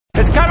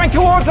coming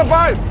towards the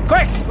boat!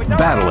 Quick!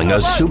 Battling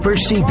a super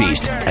sea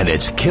beast and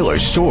its killer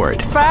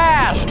sword.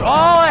 Fast!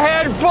 All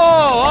ahead full!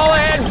 All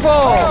ahead full!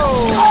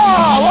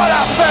 Oh, what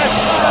a fish!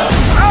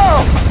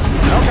 Oh!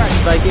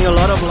 Okay. Taking a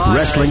lot of life.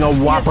 Wrestling a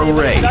whopper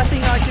ray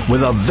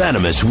with a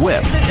venomous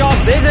whip.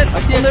 I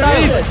see on the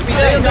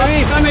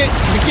reef.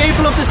 Be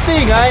careful of the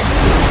sting,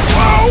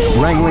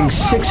 eh? Wrangling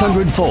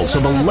 600 volts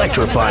of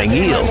electrifying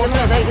eel.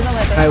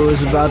 I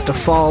was about to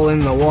fall in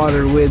the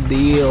water with the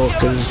eel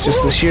because it's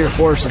just the sheer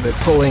force of it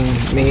pulling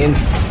me in.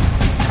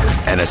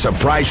 And a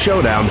surprise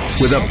showdown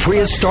with a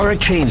prehistoric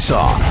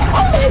chainsaw.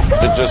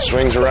 It just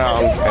swings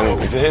around,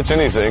 and if it hits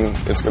anything,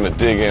 it's going to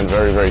dig in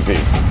very, very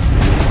deep.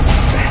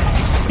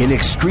 In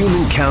extreme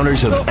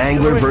encounters of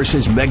angler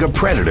versus mega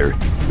predator,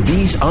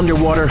 these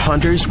underwater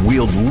hunters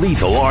wield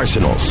lethal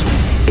arsenals.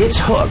 It's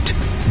Hooked,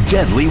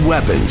 Deadly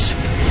Weapons.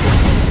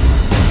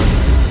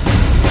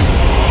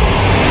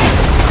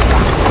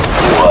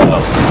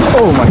 Whoa.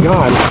 Oh my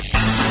God.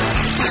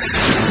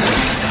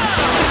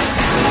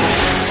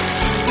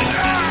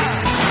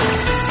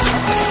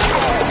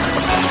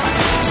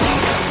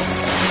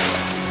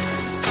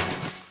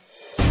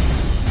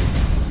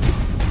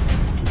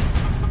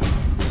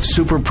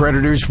 Super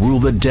predators rule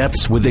the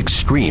depths with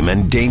extreme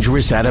and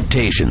dangerous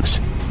adaptations.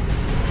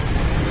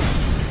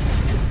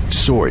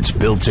 Swords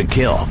built to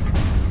kill.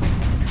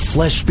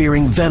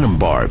 Flesh-spearing venom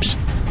barbs.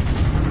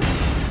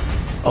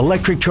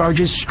 Electric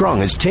charges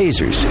strong as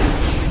tasers.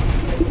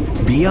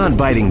 Beyond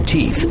biting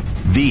teeth,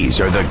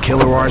 these are the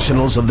killer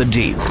arsenals of the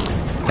deep.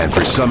 And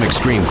for some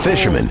extreme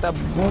fishermen,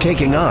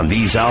 taking on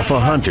these alpha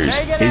hunters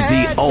is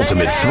the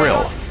ultimate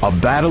thrill. A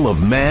battle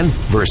of man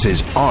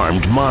versus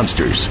armed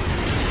monsters.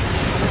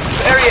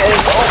 There he is!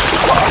 Oh,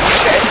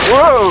 okay.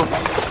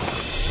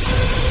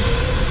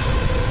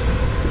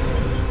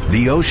 Whoa!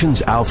 The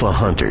ocean's alpha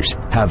hunters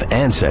have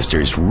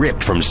ancestors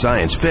ripped from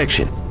science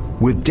fiction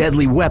with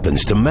deadly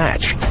weapons to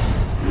match.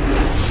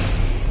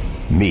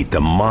 Meet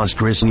the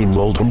monstrously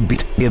old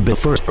beat of the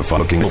first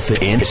fucking fish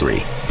in history.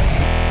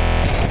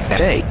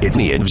 Hey, it's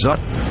me,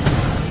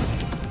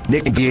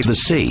 Nick vs. the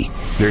sea.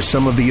 They're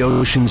some of the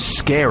ocean's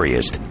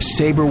scariest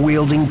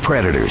saber-wielding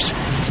predators.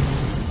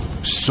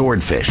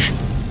 Swordfish.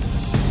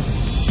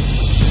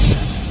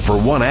 For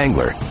one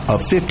angler, a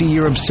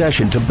 50-year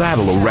obsession to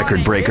battle a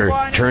record breaker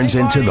turns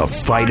into the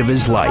fight of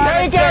his life.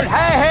 Take it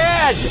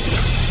ahead!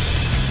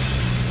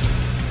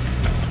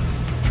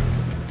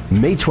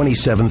 May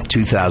 27,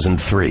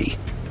 2003,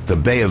 the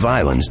Bay of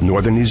Islands,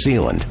 northern New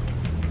Zealand.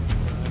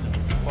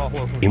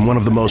 In one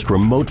of the most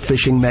remote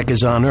fishing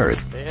meccas on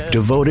Earth,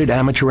 devoted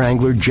amateur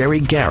angler Jerry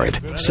Garrett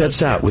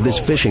sets out with his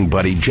fishing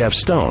buddy Jeff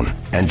Stone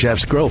and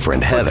Jeff's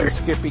girlfriend Heather.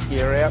 Skippy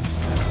gear out.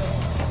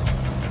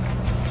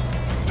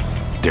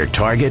 Their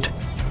target?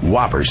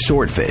 Whopper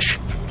swordfish.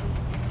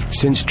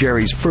 Since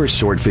Jerry's first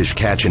swordfish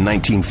catch in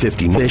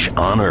 1950, fish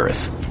on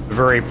Earth.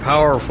 Very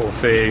powerful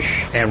fish,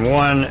 and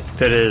one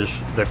that is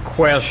the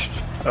quest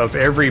of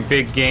every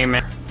big game.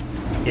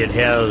 It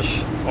has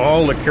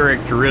all the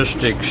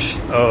characteristics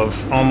of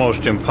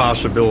almost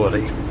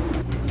impossibility.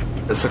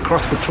 It's a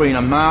cross between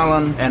a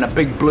marlin and a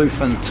big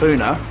bluefin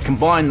tuna.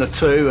 Combine the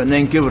two and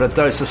then give it a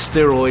dose of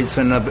steroids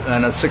and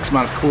a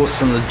 6-month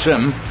course in the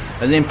gym,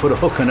 and then put a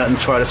hook in it and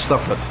try to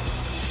stop it.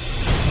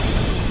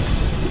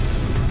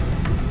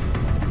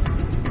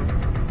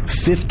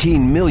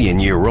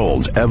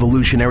 15-million-year-old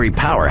evolutionary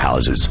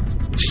powerhouses.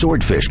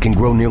 Swordfish can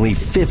grow nearly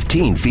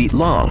 15 feet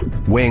long,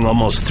 weighing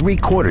almost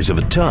 3/4 of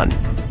a ton.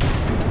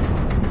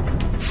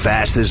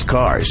 Fast as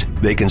cars,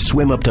 they can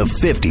swim up to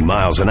 50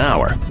 miles an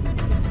hour.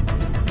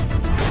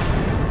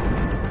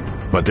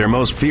 But their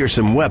most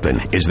fearsome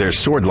weapon is their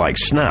sword-like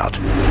snout.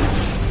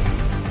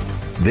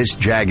 This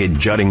jagged,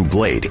 jutting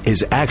blade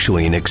is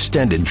actually an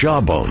extended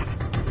jawbone.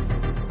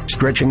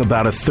 Stretching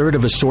about 1/3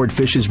 of a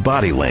swordfish's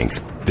body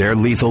length, their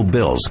lethal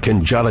bills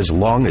can jut as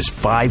long as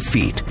 5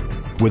 feet.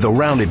 With a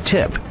rounded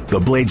tip, the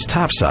blade's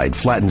topside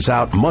flattens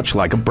out much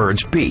like a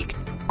bird's beak,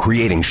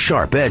 creating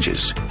sharp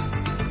edges.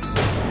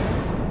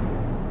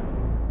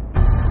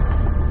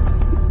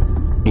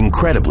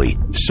 Incredibly,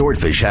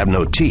 swordfish have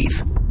no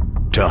teeth.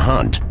 To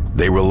hunt,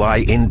 they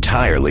rely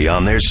entirely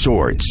on their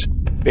swords.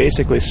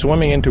 Basically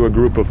swimming into a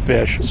group of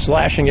fish,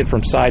 slashing it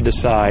from side to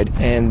side,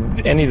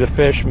 and any of the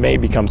fish may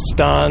become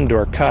stunned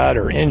or cut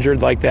or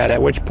injured like that,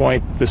 at which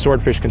point the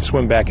swordfish can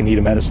swim back and eat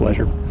them at its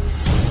leisure.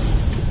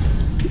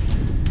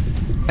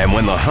 And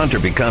when the hunter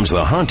becomes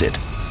the hunted,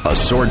 a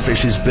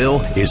swordfish's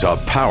bill is a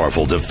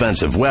powerful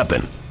defensive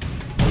weapon.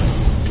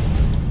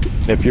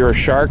 If you're a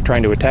shark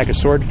trying to attack a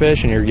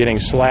swordfish and you're getting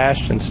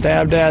slashed and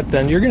stabbed at,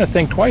 then you're going to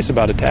think twice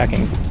about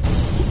attacking.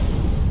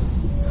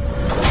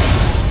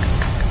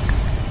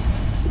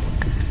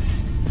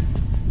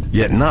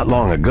 Yet not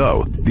long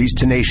ago, these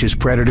tenacious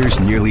predators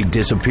nearly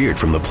disappeared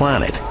from the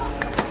planet.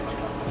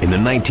 In the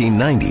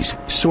 1990s,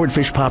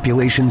 swordfish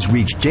populations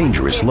reached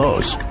dangerous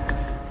lows.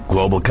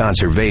 Global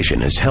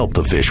conservation has helped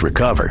the fish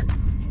recover.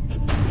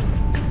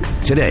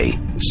 Today,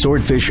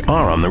 swordfish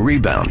are on the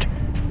rebound.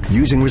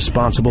 Using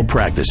responsible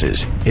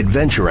practices,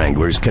 adventure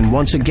anglers can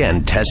once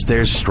again test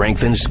their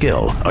strength and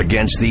skill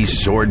against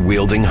these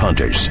sword-wielding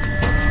hunters.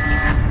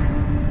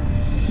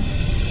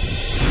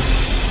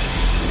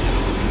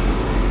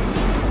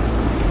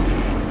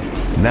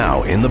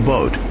 Now, in the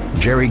boat,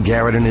 Jerry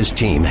Garrett and his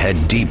team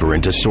head deeper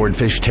into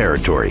swordfish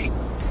territory.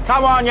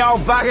 Come on, you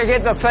old bugger,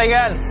 get the thing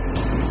in.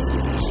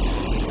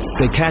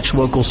 They catch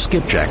local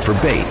skipjack for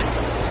bait.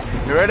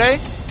 You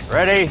ready?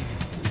 Ready.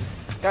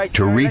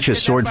 To reach a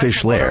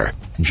swordfish lair,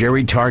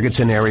 Jerry targets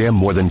an area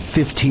more than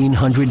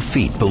 1,500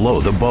 feet below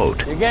the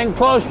boat. You're getting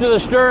close to the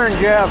stern,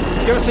 Jeff.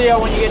 Give us a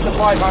yell when you get to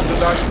 500,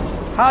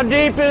 Doug. How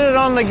deep is it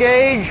on the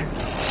gauge?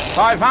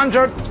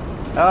 500.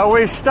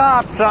 We've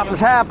stopped. Something's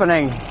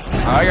happening.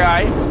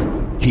 Okay.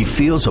 He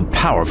feels a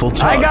powerful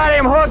tug. I got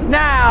him hooked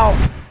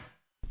now.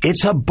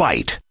 It's a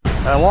bite.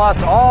 I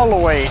lost all the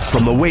weight.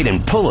 From the weight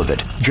and pull of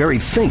it, Jerry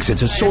thinks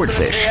it's a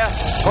swordfish.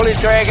 Pull his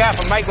drag up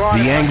and make line.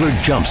 The angler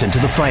jumps into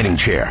the fighting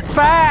chair.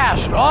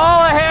 Fast!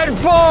 All ahead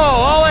full!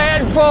 All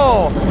ahead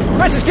full!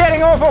 This is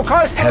getting awful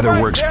close to Heather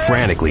works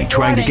frantically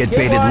trying to get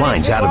baited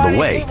lines out of the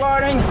way.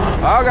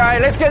 Okay,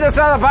 let's get this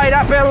other bait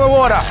up out of the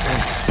water.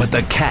 But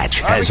the catch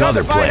has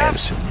other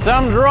plans.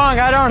 Something's wrong.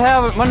 I don't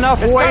have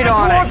enough weight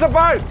on it. It's coming towards the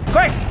boat.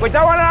 Quick, we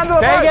don't want it under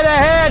the boat. Take it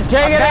ahead.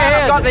 Take it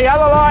ahead. I've got the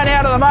other line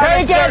out of the motor.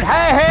 Take it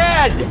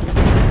ahead.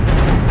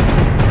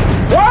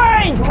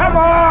 Wayne, come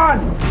on.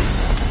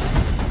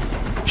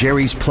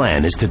 Jerry's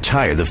plan is to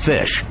tire the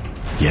fish.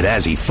 Yet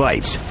as he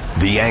fights,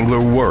 the angler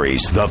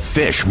worries the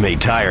fish may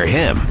tire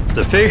him.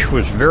 The fish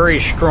was very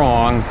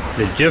strong.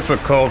 The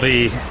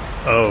difficulty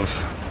of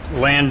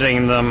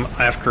landing them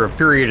after a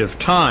period of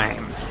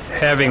time,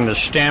 having the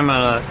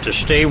stamina to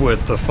stay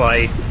with the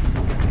fight.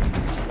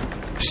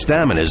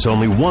 Stamina is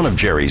only one of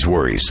Jerry's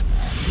worries.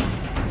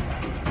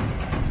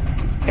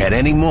 At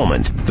any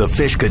moment, the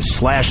fish could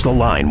slash the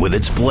line with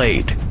its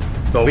blade.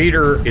 The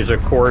leader is,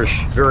 of course,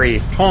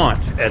 very taut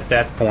at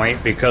that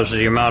point because of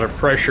the amount of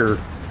pressure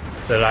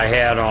that I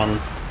had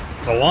on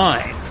the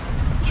line.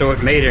 So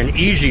it made an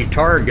easy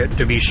target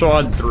to be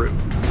sawed through.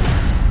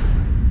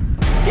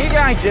 Keep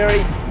going,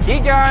 Jerry.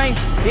 Keep going.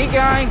 Keep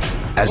going.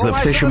 As the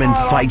fisherman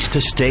fights to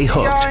stay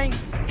hooked,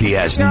 he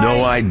has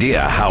no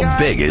idea how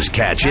big his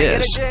catch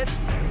is.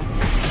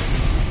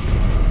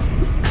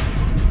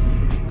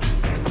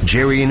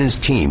 Jerry and his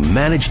team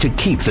manage to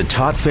keep the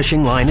taut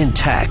fishing line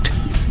intact.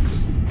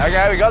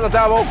 Okay, we got the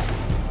double.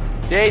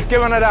 Yeah, he's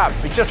giving it up.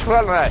 He's just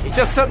floating it. He's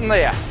just sitting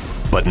there.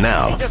 But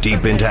now,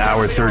 deep into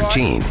hour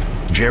 13,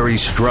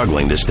 Jerry's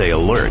struggling to stay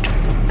alert.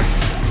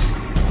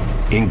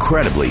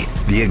 Incredibly,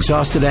 the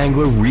exhausted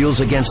angler reels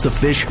against the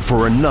fish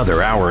for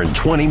another hour and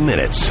 20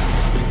 minutes.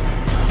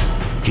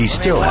 He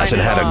still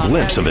hasn't had a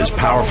glimpse of his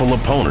powerful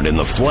opponent in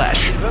the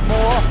flesh.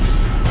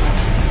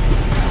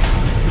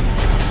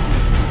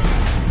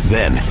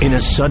 Then, in a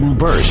sudden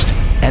burst,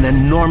 an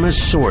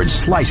enormous sword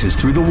slices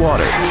through the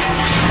water.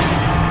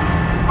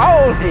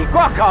 Holy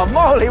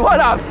guacamole, what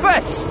a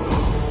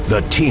fish!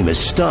 The team is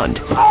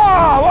stunned.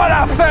 Oh, what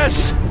a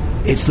fish!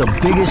 It's the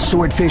biggest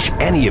swordfish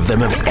any of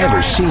them have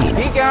ever seen.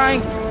 Keep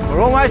going.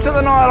 We're almost to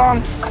the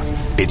nylon.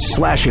 Its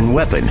slashing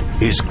weapon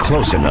is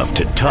close enough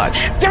to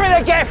touch. Give me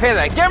the gaff,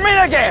 Heather. Give me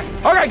the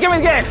gaff. Okay, give me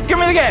the gaff. Give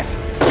me the gaff.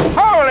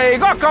 Holy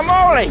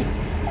guacamole!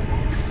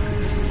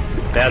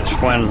 That's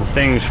when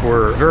things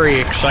were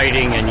very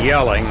exciting and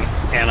yelling,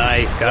 and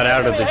I got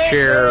out of the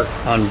chair,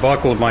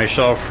 unbuckled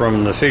myself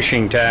from the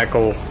fishing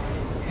tackle,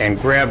 and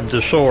grabbed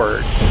the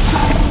sword.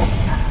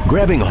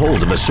 Grabbing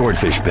hold of a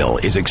swordfish bill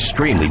is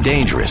extremely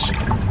dangerous.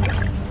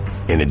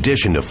 In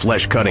addition to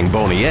flesh-cutting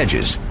bony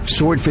edges,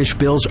 swordfish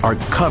bills are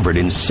covered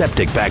in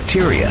septic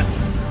bacteria.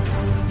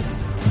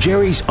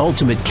 Jerry's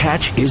ultimate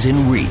catch is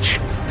in reach.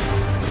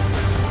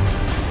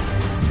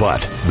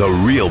 But the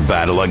real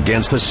battle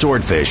against the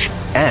swordfish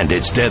and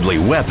its deadly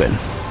weapon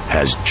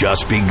has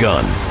just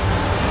begun.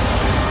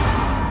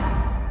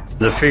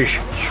 The fish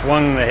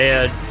swung the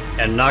head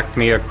and knocked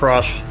me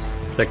across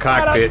the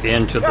cockpit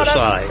into the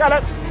side.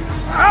 Got it.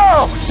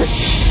 Oh!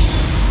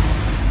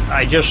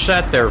 I just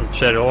sat there and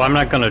said, oh, I'm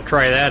not going to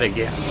try that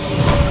again.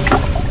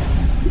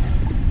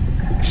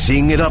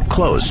 Seeing it up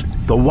close,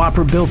 the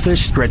whopper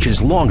billfish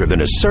stretches longer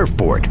than a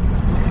surfboard.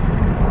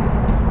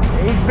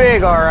 He's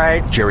big, all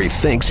right. Jerry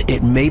thinks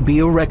it may be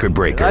a record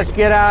breaker. Let's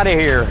get out of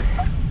here.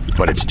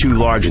 But it's too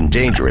large and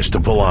dangerous to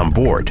pull on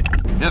board.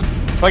 Yep,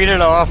 plugging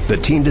it off. The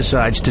team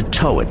decides to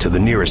tow it to the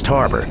nearest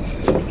harbor.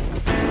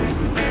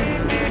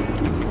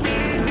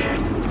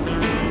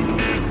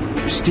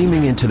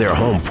 Steaming into their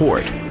home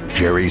port,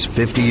 Jerry's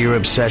 50-year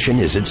obsession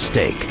is at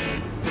stake.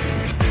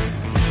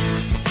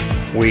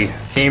 We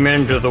came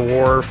into the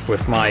wharf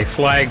with my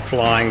flag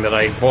flying that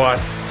I bought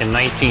in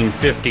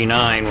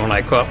 1959 when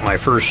I caught my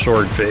first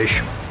swordfish.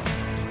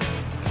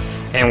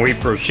 And we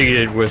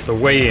proceeded with the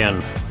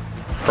weigh-in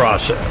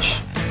process.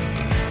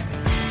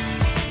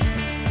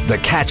 The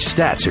catch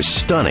stats are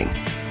stunning.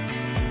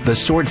 The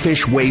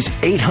swordfish weighs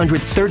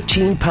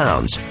 813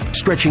 pounds,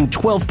 stretching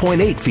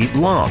 12.8 feet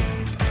long.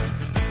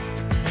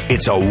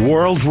 It's a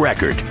world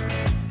record.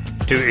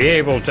 To be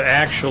able to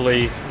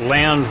actually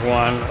land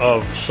one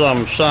of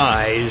some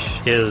size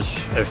is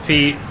a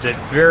feat that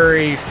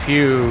very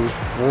few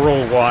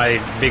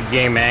worldwide big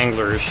game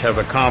anglers have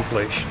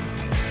accomplished.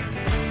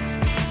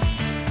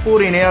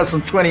 14 hours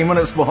and 20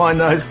 minutes behind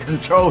those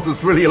controls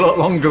is really a lot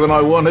longer than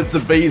I wanted to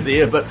be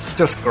there, but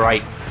just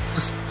great.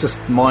 Just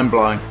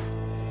mind-blowing.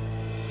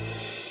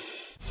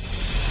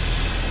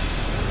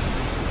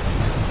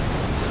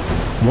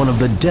 One of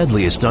the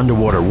deadliest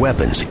underwater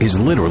weapons is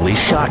literally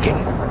shocking: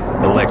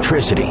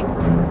 electricity.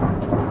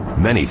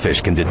 Many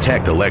fish can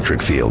detect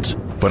electric fields,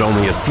 but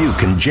only a few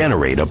can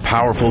generate a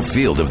powerful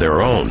field of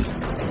their own.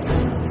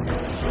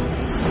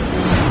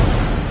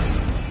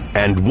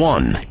 And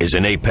one is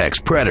an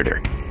apex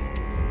predator.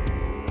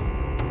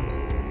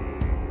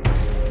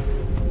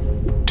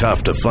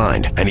 Tough to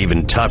find and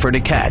even tougher to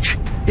catch,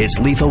 its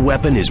lethal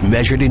weapon is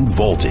measured in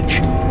voltage: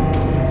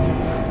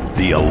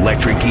 the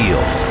electric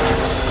eel.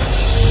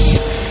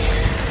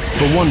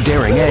 For one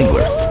daring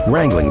angler,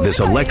 wrangling this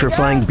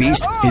electrifying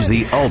beast is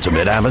the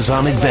ultimate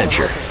Amazon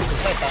adventure.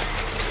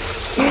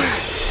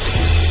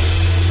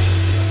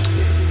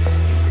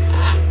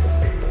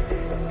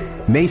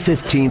 May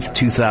 15th,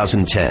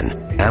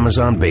 2010,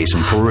 Amazon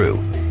Basin, Peru.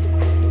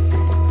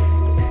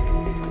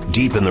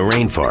 Deep in the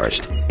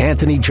rainforest,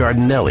 Anthony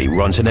Giardinelli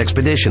runs an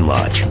expedition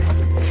lodge.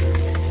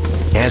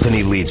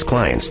 Anthony leads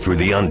clients through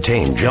the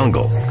untamed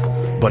jungle.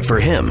 But for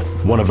him,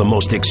 one of the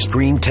most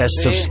extreme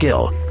tests of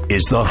skill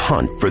is the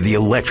hunt for the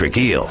electric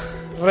eel.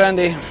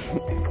 Randy,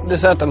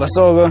 desata la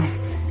soga.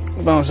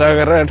 Vamos a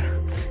agarrar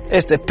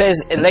este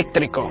pez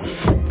eléctrico.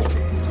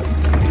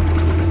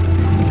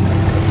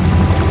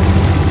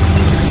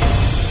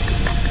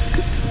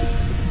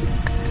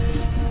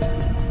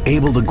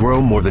 Able to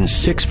grow more than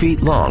 6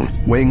 feet long,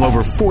 weighing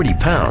over 40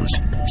 pounds,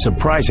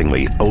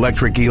 surprisingly,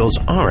 electric eels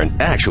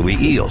aren't actually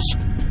eels.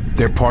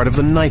 They're part of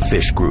the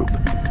knifefish group,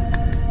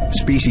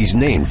 species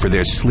named for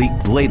their sleek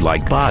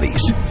blade-like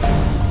bodies.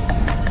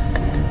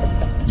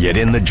 Yet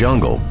in the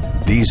jungle,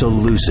 these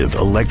elusive,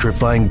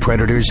 electrifying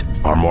predators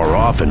are more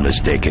often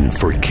mistaken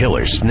for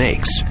killer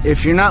snakes.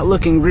 If you're not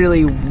looking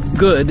really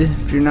good,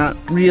 if you're not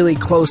really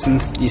close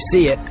and you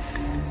see it,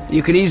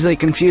 you could easily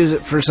confuse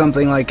it for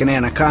something like an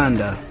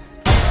anaconda.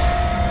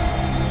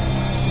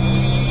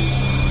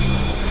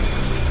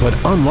 But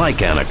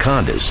unlike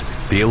anacondas,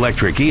 the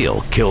electric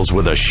eel kills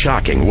with a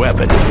shocking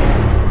weapon.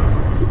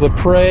 The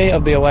prey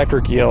of the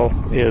electric eel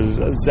is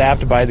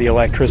zapped by the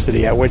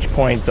electricity, at which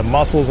point the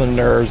muscles and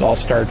nerves all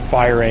start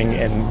firing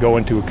and go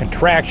into a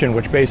contraction,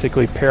 which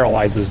basically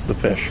paralyzes the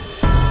fish.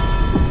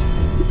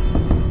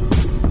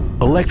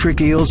 Electric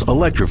eels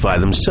electrify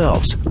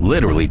themselves,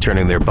 literally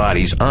turning their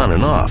bodies on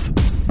and off.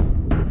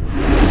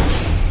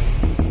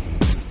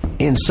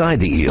 Inside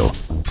the eel,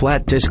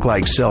 flat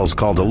disc-like cells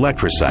called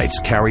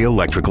electrocytes carry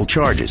electrical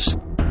charges.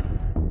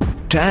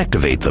 To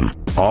activate them,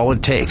 all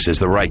it takes is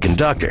the right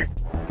conductor: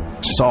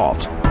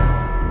 salt.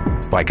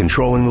 By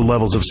controlling the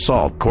levels of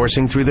salt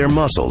coursing through their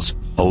muscles,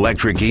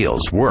 electric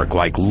eels work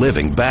like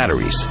living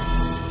batteries.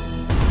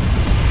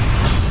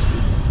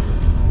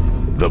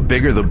 The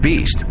bigger the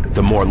beast,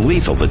 the more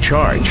lethal the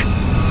charge.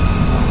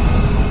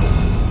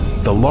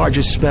 The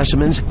largest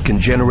specimens can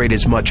generate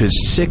as much as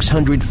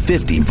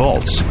 650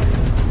 volts.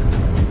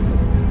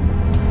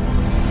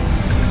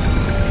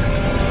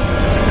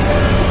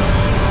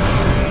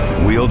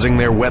 Wielding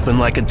their weapon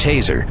like a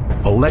taser,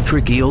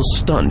 electric eels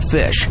stun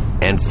fish,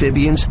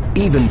 amphibians,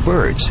 even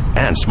birds,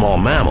 and small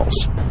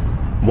mammals.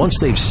 Once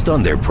they've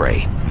stunned their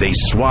prey, they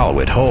swallow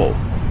it whole.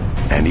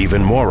 And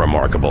even more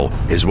remarkable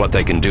is what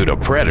they can do to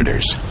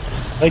predators.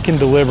 They can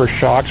deliver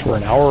shocks for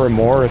an hour or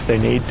more if they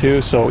need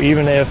to, so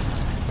even if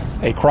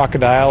a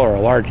crocodile or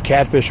a large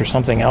catfish or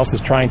something else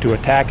is trying to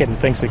attack it and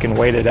thinks it can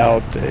wait it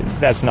out,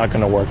 that's not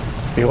going to work.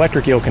 The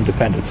electric eel can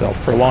defend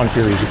itself for long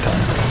periods of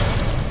time.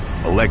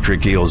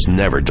 Electric eels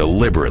never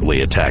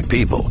deliberately attack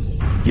people,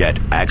 yet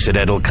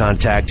accidental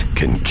contact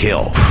can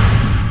kill.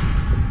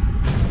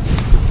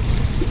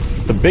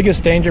 The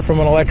biggest danger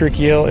from an electric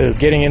eel is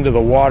getting into the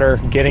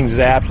water, getting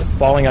zapped,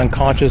 falling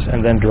unconscious,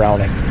 and then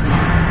drowning.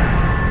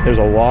 There's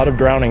a lot of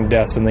drowning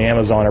deaths in the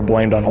Amazon are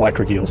blamed on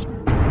electric eels.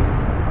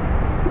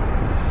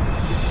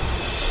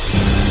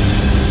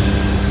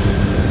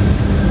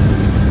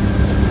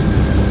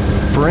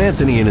 For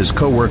Anthony and his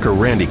co-worker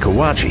Randy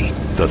Kawachi,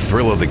 the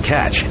thrill of the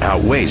catch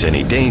outweighs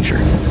any danger.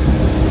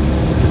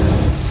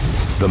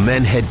 The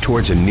men head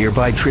towards a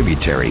nearby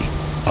tributary,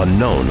 a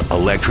known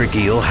electric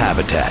eel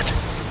habitat.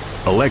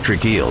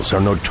 Electric eels are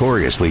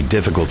notoriously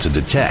difficult to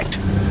detect.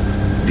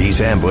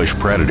 These ambush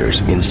predators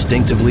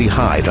instinctively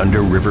hide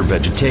under river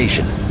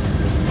vegetation.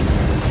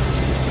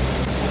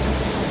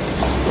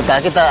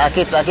 Aquí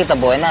está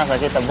buenas,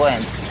 aquí está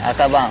buen.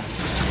 Acá va.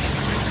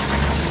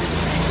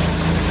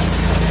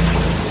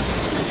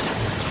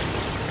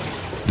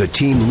 The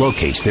team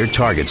locates their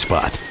target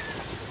spot.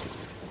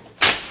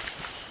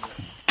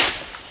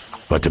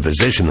 But to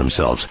position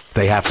themselves,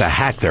 they have to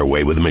hack their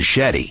way with a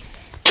machete.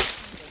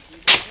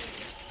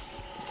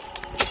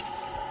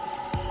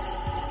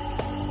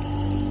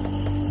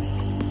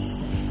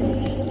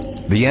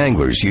 The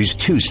anglers use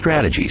two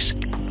strategies.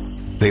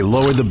 They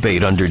lower the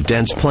bait under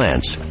dense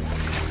plants,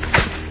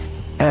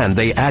 and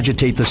they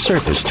agitate the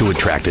surface to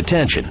attract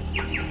attention.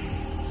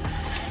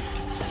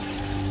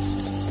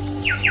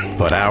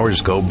 But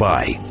hours go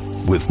by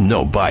with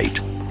no bite.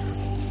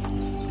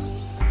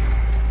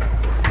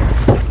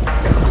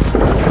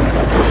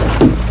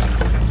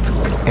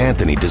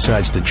 Anthony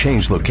decides to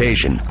change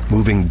location,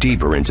 moving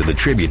deeper into the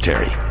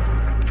tributary.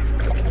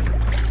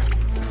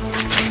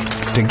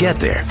 To get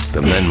there,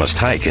 the men must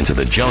hike into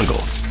the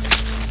jungle.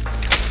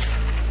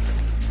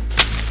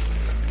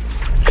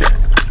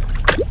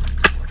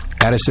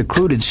 At a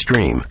secluded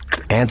stream,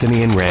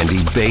 Anthony and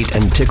Randy bait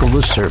and tickle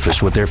the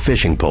surface with their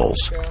fishing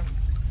poles.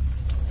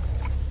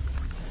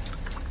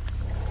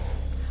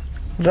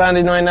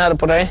 Randy, no hay nada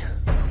por ahí.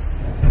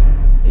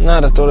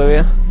 Nada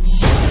todavía.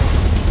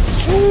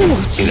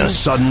 In a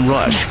sudden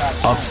rush,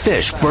 a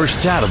fish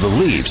bursts out of the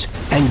leaves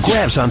and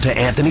grabs onto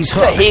Anthony's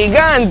hook.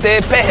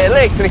 Gigante, peje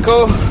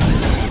eléctrico.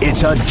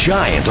 It's a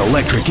giant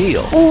electric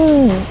eel.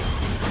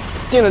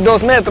 Tiene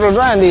 2 metros,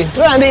 Randy.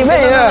 Randy,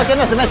 ven.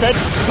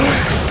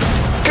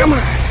 Come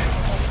on.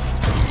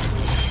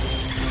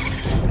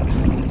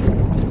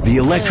 The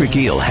electric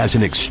eel has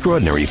an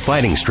extraordinary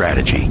fighting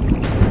strategy.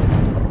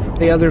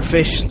 The other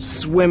fish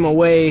swim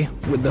away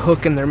with the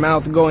hook in their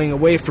mouth going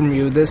away from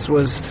you. This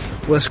was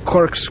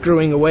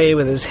corkscrewing away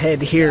with his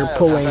head here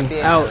pulling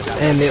out,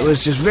 and it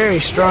was just very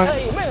strong.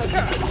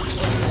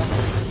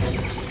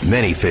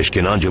 Many fish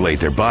can undulate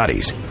their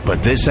bodies,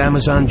 but this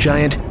Amazon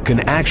giant can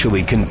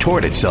actually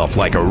contort itself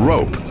like a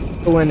rope.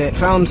 When it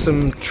found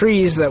some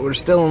trees that were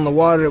still in the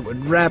water, it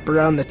would wrap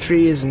around the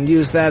trees and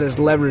use that as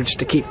leverage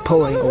to keep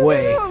pulling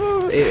away.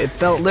 It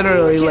felt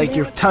literally like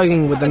you're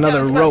tugging with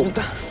another rope.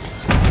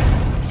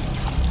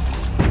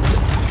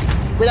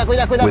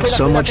 With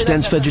so much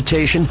dense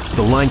vegetation,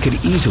 the line could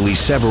easily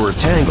sever or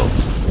tangle.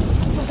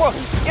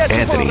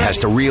 Anthony has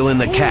to reel in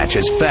the catch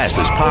as fast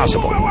as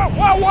possible.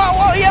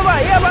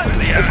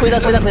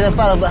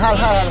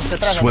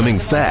 Swimming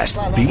fast,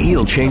 the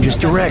eel changes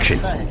direction.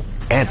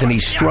 Anthony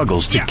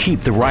struggles to keep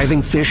the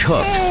writhing fish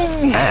hooked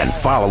and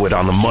follow it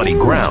on the muddy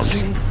ground.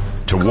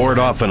 To ward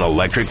off an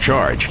electric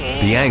charge,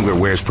 the angler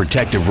wears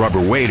protective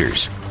rubber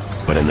waders.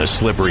 But in the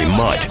slippery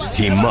mud,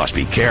 he must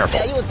be careful.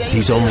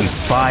 He's only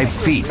 5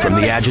 feet from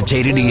the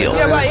agitated eel.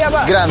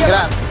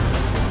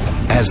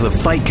 As the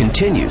fight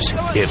continues,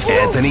 if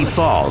Anthony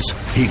falls,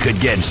 he could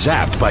get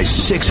zapped by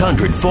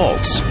 600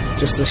 volts.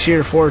 Just the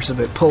sheer force of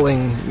it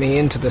pulling me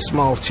into the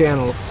small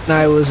channel.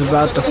 I was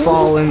about to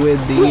fall in with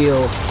the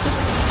eel.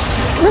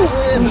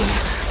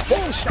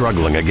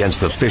 Struggling against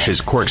the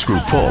fish's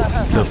corkscrew pull,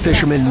 the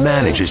fisherman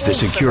manages to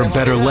secure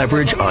better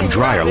leverage on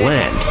drier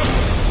land.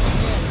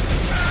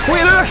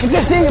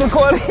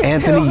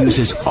 Anthony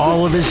uses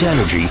all of his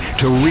energy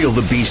to reel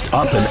the beast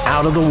up and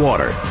out of the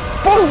water.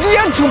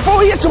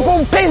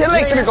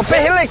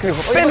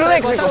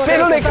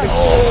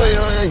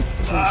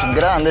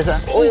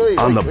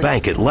 On the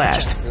bank at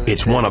last,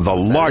 it's one of the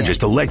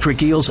largest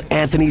electric eels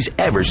Anthony's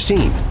ever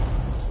seen.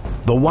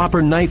 The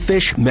whopper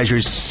knifefish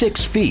measures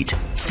 6 feet,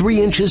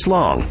 3 inches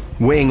long,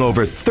 weighing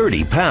over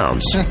 30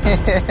 pounds.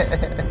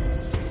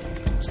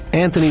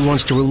 Anthony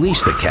wants to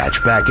release the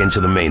catch back into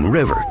the main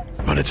river,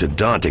 but it's a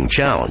daunting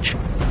challenge.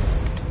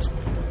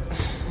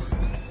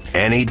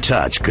 Any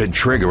touch could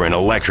trigger an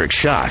electric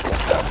shock.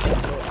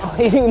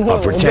 A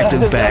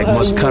protective bag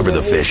must cover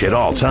the fish at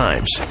all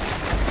times.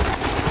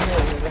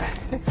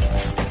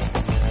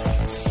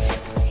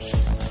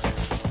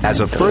 As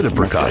a further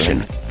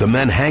precaution, the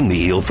men hang the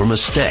eel from a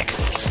stick.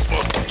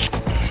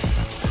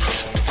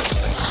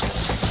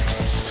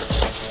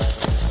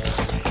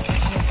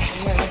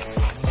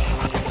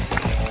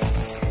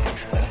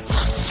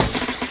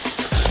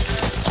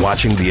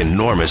 Watching the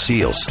enormous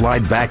eel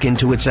slide back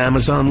into its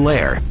Amazon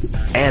lair,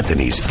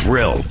 Anthony's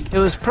thrilled. It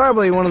was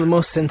probably one of the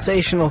most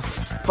sensational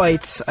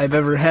fights I've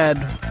ever had.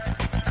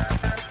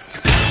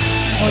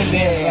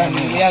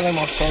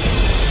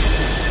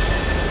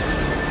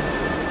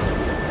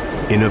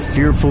 In a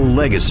fearful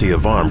legacy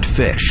of armed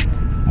fish,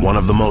 one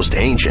of the most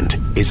ancient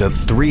is a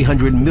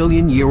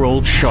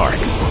 300-million-year-old shark,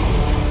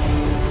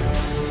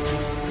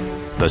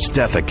 the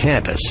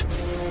Stethacanthes.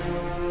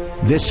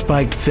 This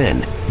spiked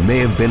fin may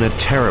have been a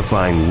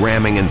terrifying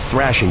ramming and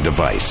thrashing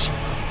device.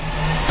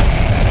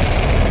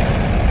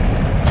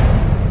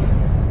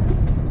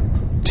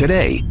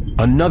 Today,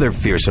 another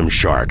fearsome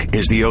shark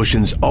is the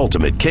ocean's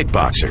ultimate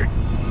kickboxer,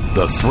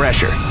 the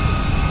thresher.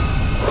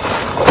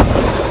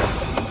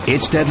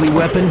 Its deadly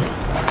weapon?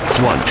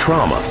 Blunt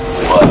trauma.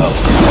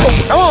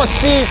 Come on,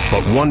 Steve!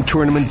 But one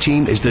tournament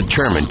team is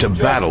determined to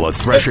battle a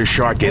thresher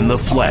shark in the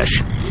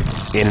flesh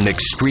in an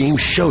extreme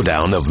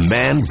showdown of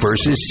man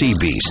versus sea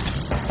beast.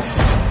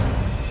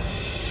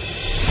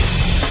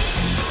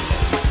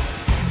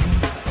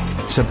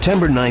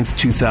 September 9th,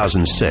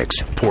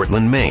 2006,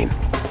 Portland, Maine.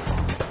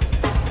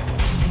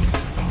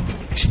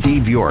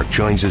 Steve York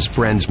joins his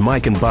friends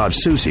Mike and Bob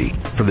Soucy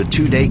for the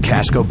 2-day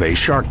Casco Bay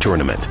Shark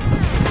Tournament.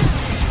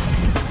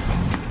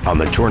 On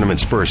the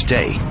tournament's first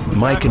day,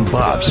 Mike and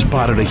Bob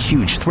spotted a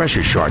huge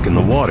thresher shark in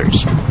the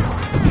waters.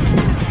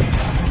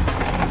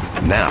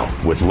 Now,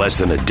 with less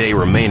than a day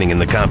remaining in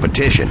the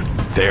competition,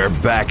 they're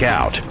back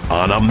out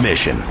on a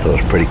mission. So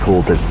it's pretty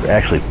cool,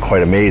 actually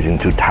quite amazing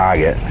to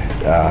target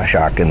a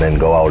shark and then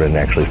go out and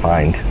actually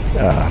find.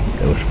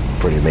 It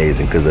was pretty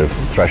amazing because the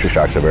thresher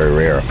sharks are very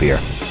rare up here.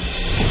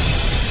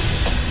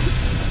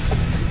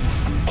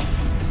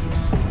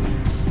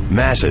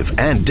 Massive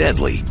and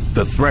deadly,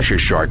 the thresher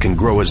shark can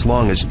grow as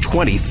long as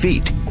 20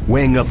 feet,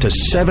 weighing up to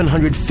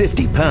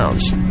 750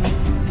 pounds.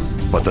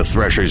 But the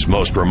thresher's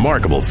most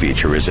remarkable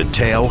feature is a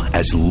tail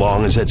as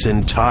long as its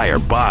entire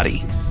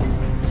body.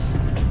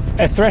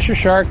 A thresher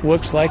shark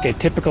looks like a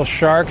typical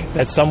shark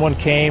that someone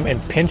came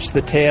and pinched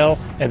the tail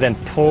and then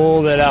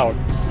pulled it out.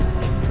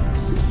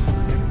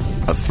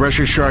 A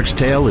thresher shark's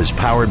tail is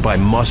powered by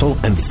muscle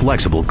and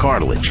flexible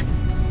cartilage.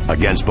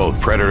 Against both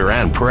predator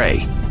and prey,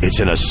 it's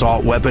an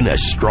assault weapon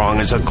as strong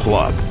as a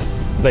club.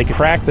 They can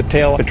crack the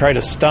tail and try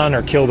to stun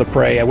or kill the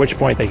prey, at which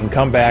point they can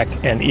come back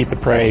and eat the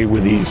prey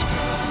with ease.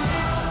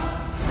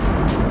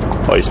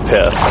 Oh, he's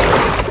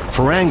pissed.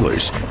 For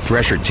anglers,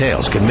 thresher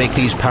tails can make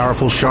these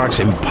powerful sharks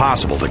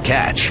impossible to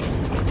catch.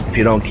 If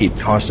you don't keep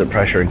constant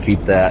pressure and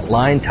keep that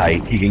line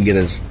tight, he can get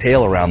his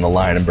tail around the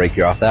line and break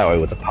you off that way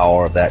with the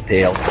power of that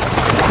tail.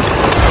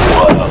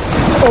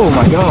 Oh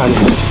my God.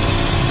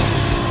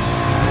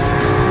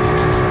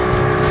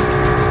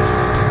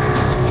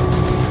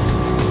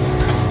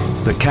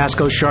 The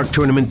Casco Shark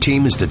Tournament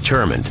team is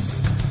determined.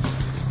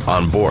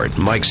 On board,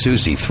 Mike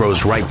Susi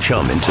throws right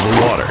chum into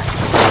the water.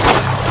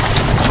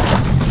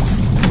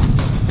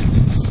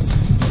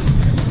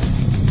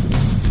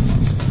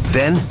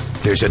 Then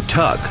there's a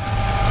tug.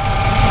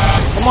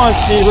 Come on,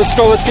 Steve, let's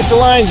go. Let's get the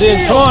lines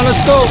in. Come on,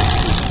 let's go.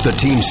 The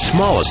team's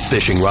smallest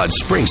fishing rod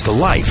springs to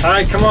life. All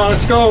right, come on,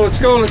 let's go, let's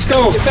go, let's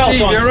go. Get the belt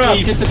Steve, on, you're up.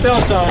 Steve. Get the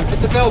belt on. Get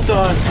the belt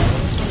on.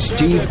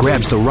 Steve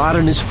grabs the rod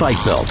on his fight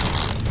belt.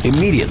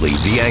 Immediately,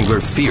 the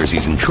angler fears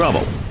he's in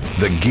trouble.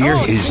 The gear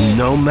is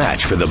no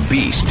match for the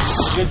beast.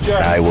 Good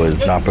job. I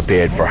was not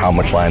prepared for how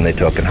much line they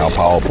took and how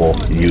powerful.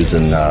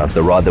 Using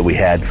the rod that we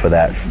had for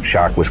that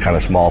shark was kind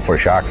of small for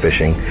shark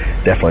fishing,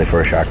 definitely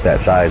for a shark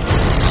that size.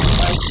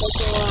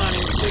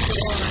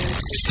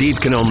 Steve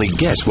can only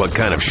guess what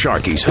kind of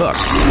shark he's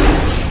hooked.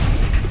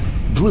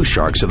 Blue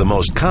sharks are the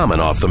most common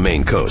off the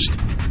Maine coast.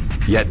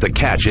 Yet the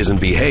catch isn't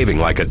behaving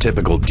like a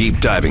typical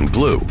deep-diving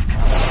blue.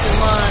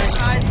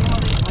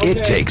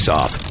 It takes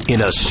off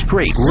in a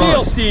straight run.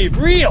 Reel, Steve,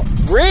 reel,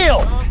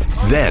 reel.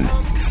 Then,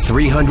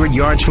 300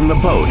 yards from the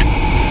boat,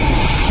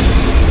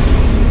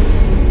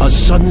 a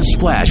sudden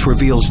splash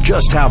reveals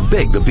just how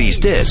big the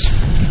beast is.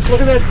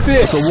 Look at that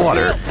fish. The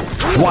water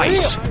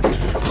twice.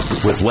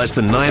 With less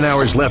than 9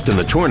 hours left in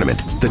the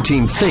tournament, the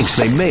team thinks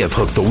they may have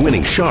hooked the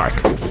winning shark.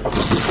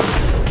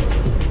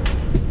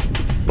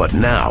 But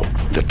now,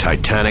 the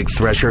Titanic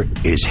thresher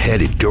is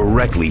headed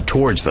directly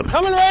towards them.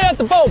 Coming right at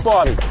the boat,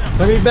 Bobby.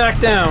 Let me back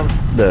down.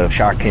 The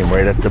shark came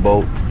right at the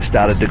boat,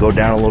 started to go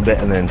down a little bit,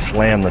 and then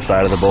slammed the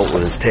side of the boat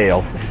with his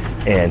tail,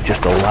 and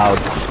just a loud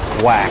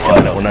whack,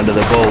 and it went under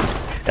the boat.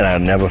 And I'll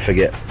never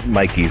forget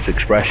Mikey's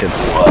expression.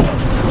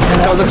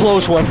 That was a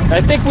close one. I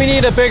think we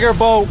need a bigger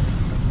boat.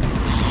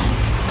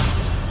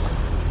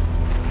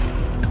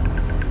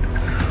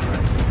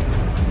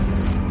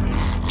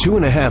 Two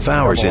and a half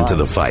hours into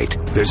the fight,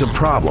 there's a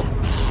problem.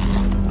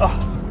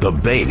 The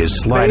bait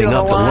is sliding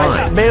up the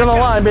line. Bait on the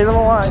line, bait on the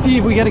line.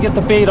 Steve, we got to get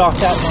the bait off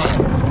that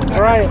line.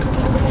 All right.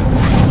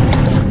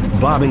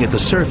 Bobbing at the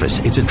surface,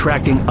 it's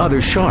attracting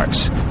other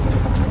sharks.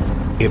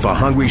 If a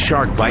hungry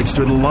shark bites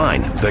through the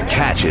line, the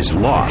catch is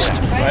lost.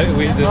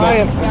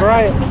 Brian.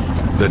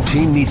 The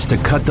team needs to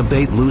cut the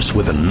bait loose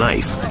with a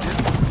knife.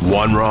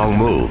 One wrong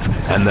move,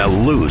 and they'll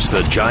lose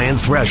the giant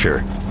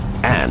thresher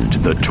and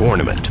the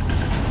tournament.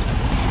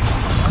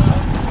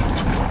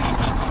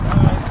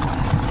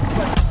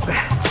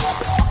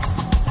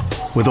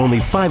 With only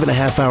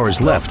 5.5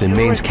 hours left in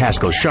Maine's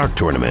Casco Shark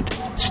Tournament,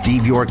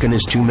 Steve York and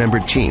his two-member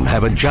team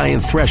have a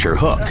giant thresher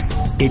hooked.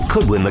 It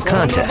could win the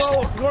contest.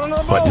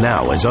 But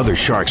now, as other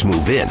sharks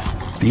move in,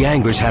 the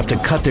anglers have to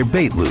cut their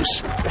bait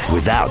loose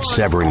without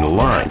severing the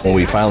line. When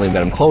we finally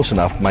got him close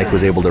enough, Mike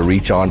was able to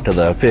reach onto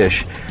the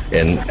fish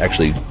and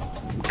actually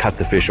cut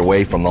the fish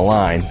away from the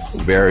line.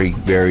 Very,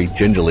 very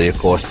gingerly, of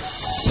course.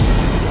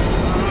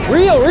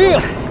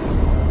 Reel.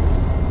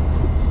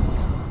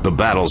 The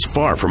battle's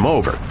far from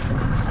over.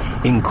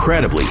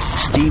 Incredibly,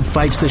 Steve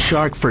fights the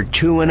shark for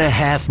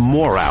 2.5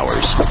 more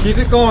hours. Keep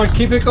it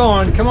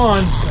going, come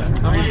on.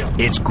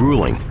 It's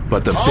grueling,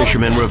 but the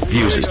fisherman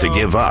refuses to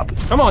give up.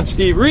 Come on,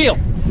 Steve, reel.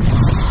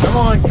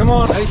 Come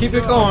on, keep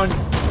it going.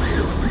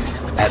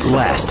 At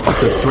last,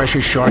 the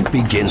thresher shark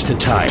begins to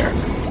tire.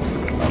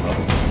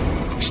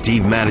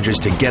 Steve manages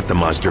to get the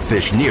monster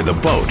fish near the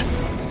boat.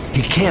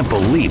 He can't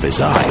believe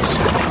his eyes.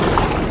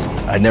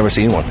 I'd never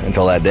seen one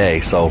until that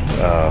day, so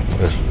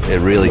it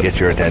really gets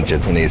your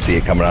attention when you see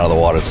it coming out of the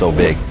water so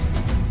big.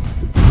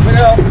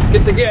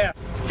 Get the gap.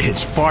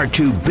 It's far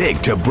too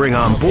big to bring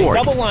on board.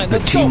 The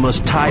team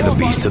must tie the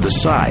beast to the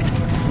side.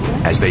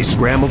 As they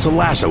scramble to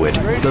lasso it,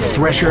 the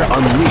thresher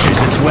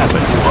unleashes its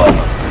weapon.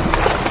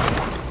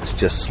 It's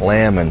just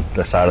slamming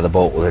the side of the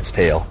boat with its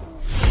tail.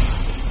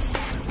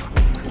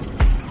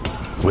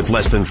 With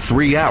less than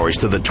 3 hours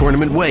to the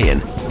tournament weigh-in,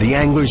 the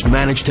anglers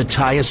managed to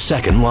tie a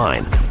second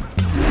line.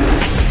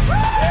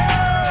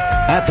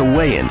 At the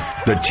weigh-in,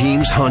 the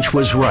team's hunch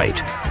was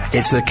right.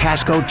 It's the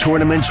Casco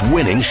tournament's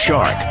winning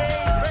shark.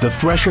 The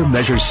thresher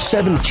measures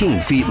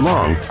 17 feet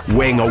long,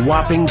 weighing a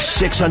whopping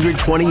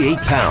 628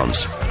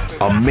 pounds.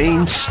 A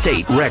Maine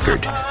state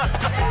record.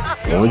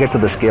 When we get to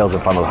the scales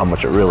and found out how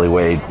much it really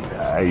weighed,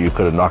 you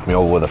could have knocked me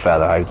over with a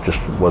feather. I just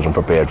wasn't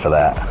prepared for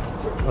that.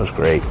 It was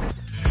great.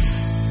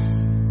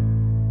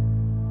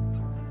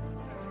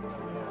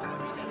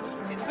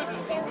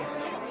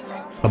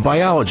 A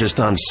biologist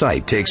on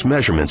site takes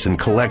measurements and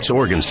collects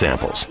organ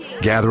samples,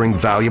 gathering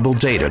valuable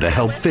data to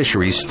help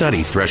fisheries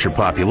study thresher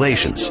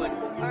populations.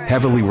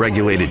 Heavily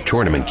regulated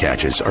tournament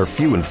catches are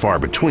few and far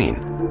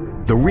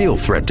between. The real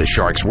threat to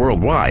sharks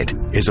worldwide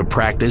is a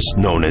practice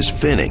known as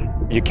finning.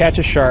 You catch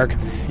a shark,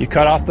 you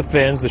cut off the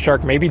fins, the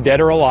shark may be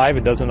dead or alive,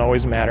 it doesn't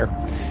always matter,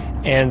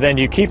 and then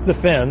you keep the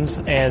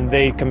fins, and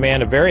they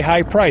command a very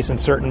high price in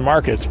certain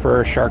markets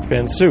for shark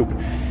fin soup.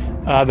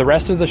 The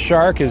rest of the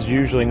shark is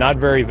usually not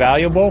very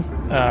valuable,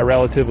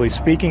 relatively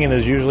speaking, and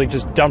is usually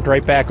just dumped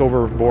right back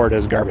overboard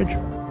as garbage.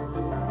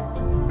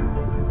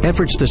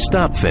 Efforts to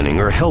stop finning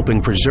are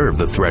helping preserve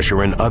the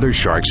thresher and other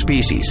shark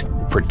species,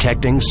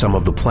 protecting some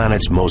of the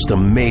planet's most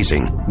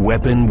amazing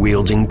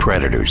weapon-wielding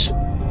predators.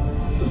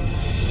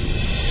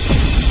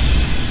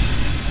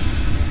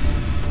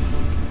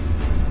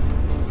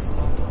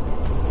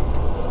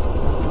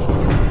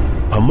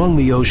 Among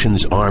the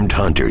ocean's armed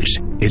hunters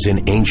is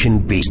an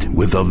ancient beast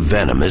with a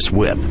venomous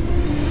whip.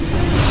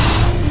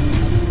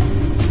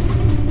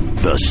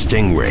 The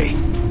stingray.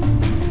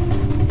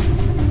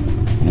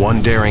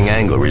 One daring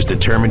angler is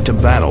determined to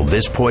battle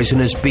this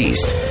poisonous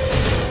beast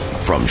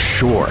from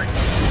shore,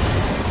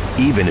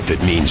 even if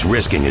it means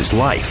risking his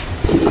life.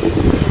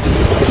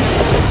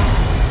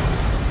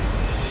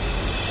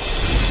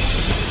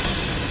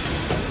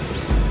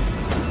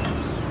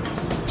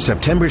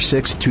 September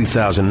 6,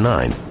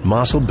 2009,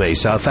 Mossel Bay,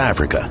 South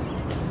Africa.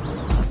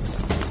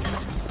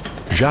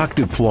 Jacques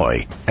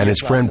Duploy and his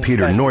friend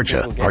Peter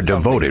Nortje are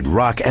devoted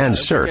rock and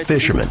surf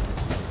fishermen.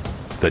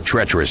 The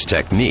treacherous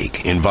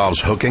technique involves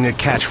hooking a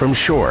catch from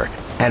shore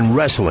and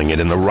wrestling it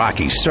in the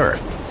rocky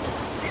surf.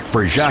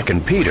 For Jacques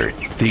and Peter,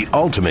 the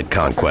ultimate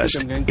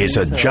conquest is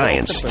a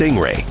giant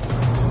stingray.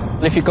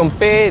 If you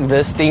compare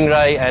the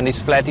stingray and its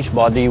flattish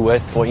body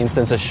with, for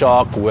instance, a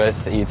shark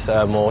with its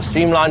more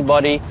streamlined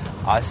body,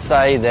 I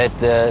say that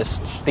the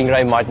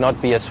stingray might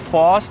not be as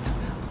fast,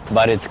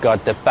 but it's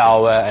got the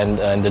power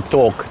and the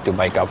torque to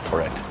make up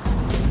for it.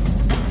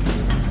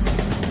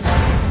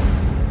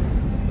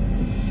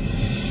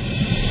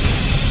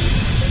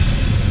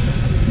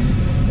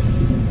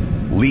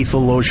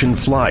 Lethal ocean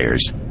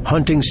flyers,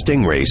 hunting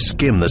stingrays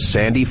skim the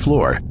sandy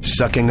floor,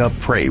 sucking up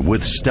prey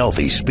with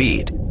stealthy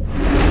speed.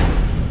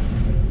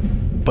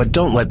 But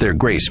don't let their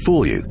grace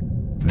fool you.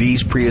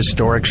 These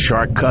prehistoric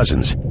shark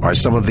cousins are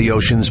some of the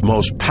ocean's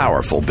most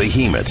powerful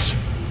behemoths.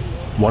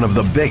 One of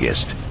the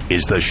biggest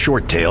is the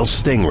short-tailed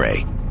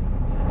stingray.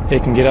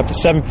 It can get up to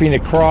 7 feet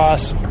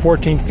across,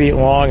 14 feet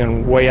long,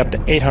 and weigh up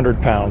to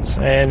 800 pounds.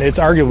 And it's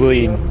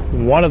arguably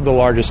one of the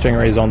largest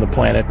stingrays on the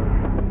planet.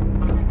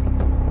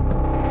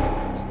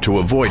 To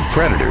avoid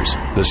predators,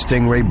 the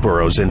stingray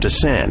burrows into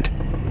sand.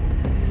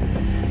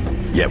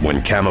 Yet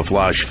when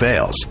camouflage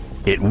fails,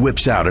 it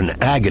whips out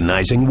an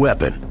agonizing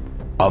weapon,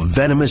 a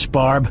venomous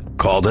barb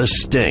called a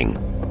sting.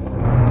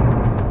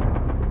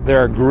 There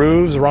are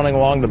grooves running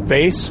along the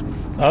base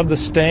of the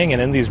sting,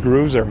 and in these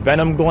grooves are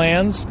venom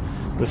glands.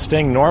 The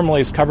sting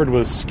normally is covered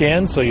with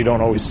skin, so you don't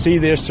always see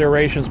the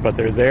serrations, but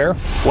they're there.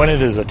 When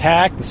it is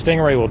attacked, the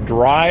stingray will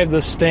drive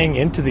the sting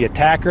into the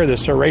attacker. The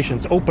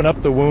serrations open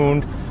up the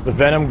wound, the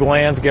venom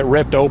glands get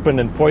ripped open,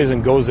 and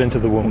poison goes into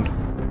the wound.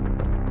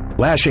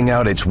 Lashing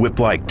out its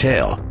whip-like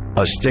tail,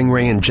 a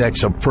stingray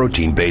injects a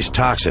protein-based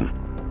toxin.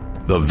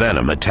 The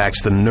venom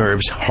attacks the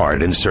nerves,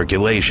 heart, and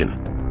circulation.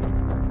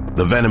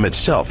 The venom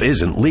itself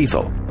isn't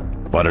lethal,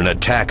 but an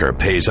attacker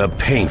pays a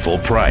painful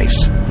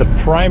price. The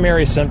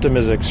primary symptom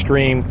is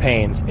extreme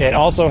pain. It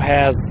also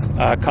has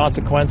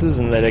consequences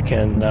in that it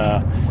can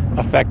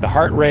affect the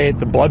heart rate,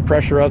 the blood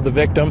pressure of the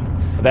victim.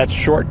 That's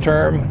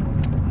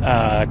short-term,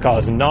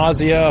 cause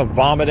nausea,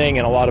 vomiting,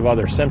 and a lot of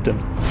other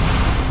symptoms.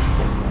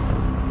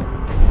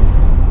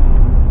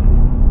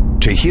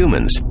 To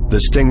humans, the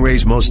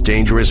stingray's most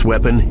dangerous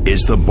weapon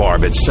is the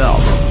barb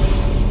itself.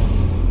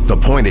 The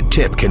pointed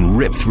tip can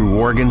rip through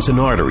organs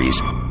and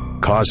arteries,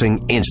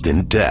 causing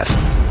instant death.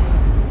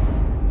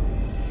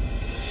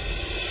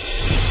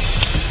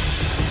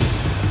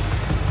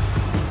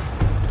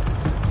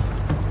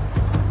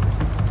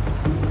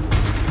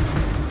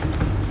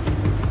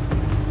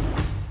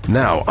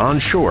 Now, on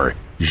shore,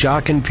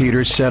 Jacques and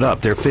Peter set up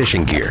their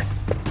fishing gear.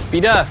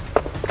 Peter,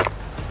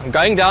 I'm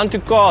going down to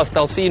cast.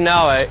 I'll see you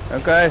now, eh?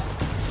 Okay.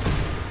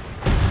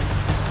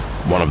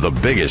 One of the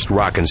biggest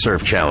rock and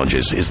surf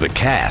challenges is the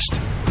cast.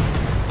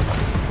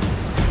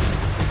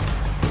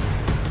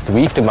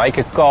 We have to make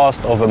a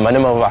cast of a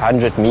minimum of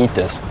 100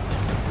 meters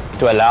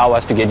to allow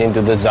us to get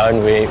into the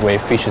zone where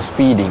fish is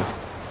feeding.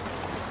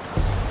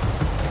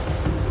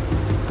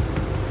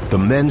 The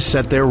men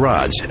set their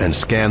rods and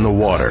scan the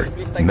water,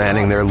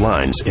 manning their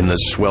lines in the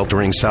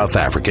sweltering South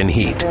African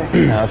heat.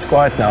 Now it's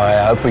quiet now.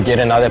 I hope we get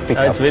another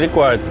pickup. It's very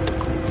quiet.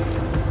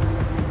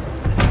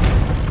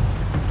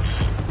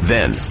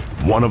 Then,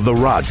 one of the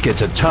rods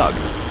gets a tug.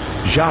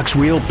 Jacques'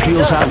 reel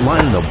peels out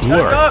line in the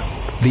blur.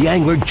 The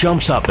angler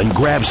jumps up and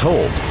grabs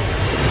hold.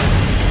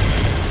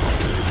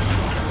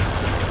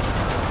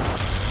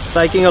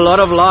 Taking a lot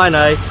of line,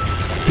 eh?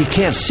 He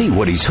can't see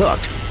what he's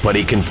hooked, but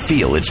he can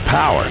feel its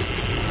power.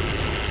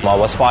 I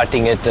was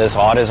fighting it as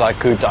hard as I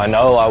could. I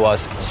know I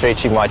was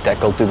stretching my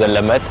tackle to the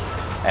limit,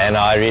 and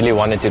I really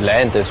wanted to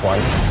land this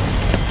one.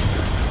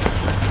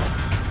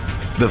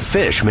 The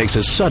fish makes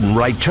a sudden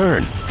right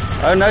turn.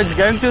 Oh no, it's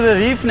going to the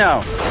reef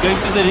now. It's going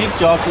to the reef,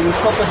 Jock. You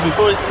stop it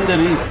before it's in the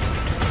reef.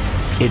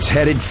 It's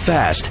headed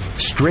fast,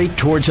 straight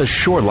towards a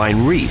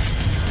shoreline reef.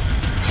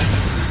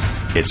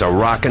 It's a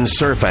rock and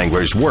surf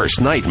angler's worst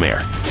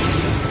nightmare.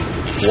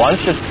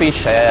 Once the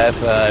fish have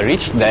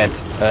reached that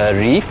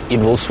reef, it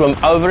will swim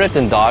over it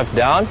and dive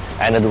down,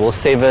 and it will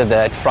sever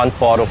that front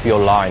part of your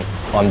line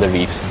on the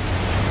reefs.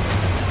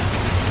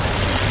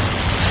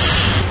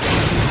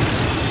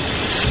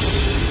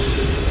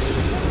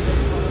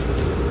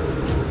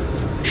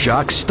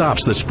 Jacques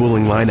stops the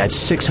spooling line at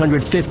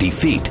 650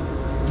 feet.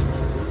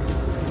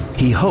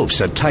 He hopes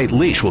a tight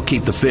leash will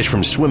keep the fish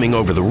from swimming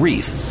over the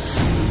reef.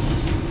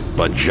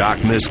 But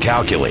Jacques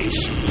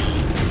miscalculates.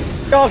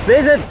 Jacques,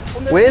 there's it.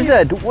 Where's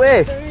it?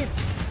 Where?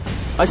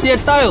 I see a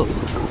tail.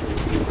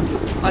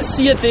 I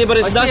see it there, but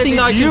it's nothing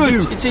I can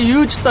do. It's a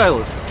huge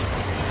tail.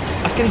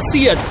 I can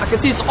see it. I can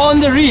see it's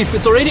on the reef.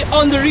 It's already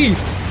on the reef.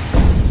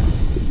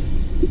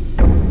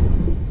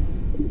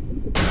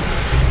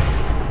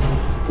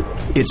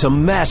 It's a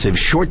massive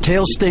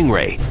short-tailed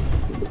stingray.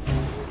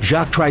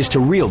 Jacques tries to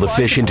reel the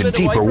fish into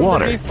deeper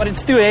water. Reef, but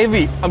it's too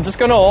heavy. I'm just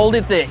going to hold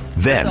it there.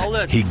 Then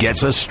he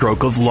gets a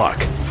stroke of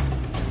luck.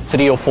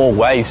 3 or 4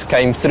 waves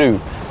came through,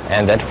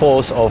 and that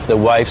force of the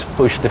waves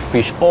pushed the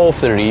fish off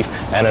the reef,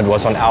 and it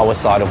was on our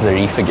side of the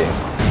reef again.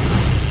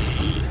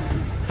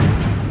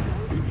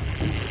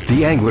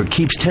 The angler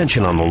keeps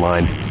tension on the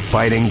line,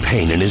 fighting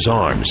pain in his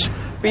arms.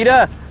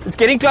 Peter, it's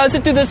getting closer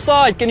to the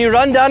side. Can you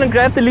run down and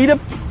grab the leader?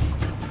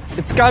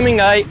 It's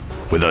coming, eh?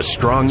 With a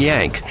strong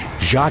yank,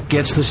 Jacques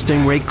gets the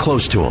stingray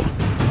close to him.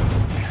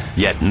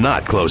 Yet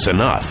not close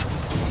enough.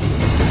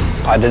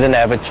 I didn't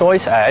have a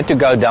choice. I had to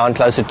go down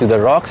closer to the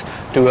rocks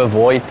to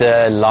avoid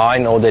the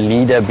line or the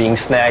leader being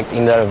snagged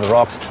in the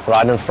rocks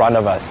right in front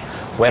of us.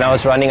 When I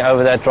was running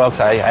over that rocks,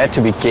 I had to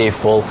be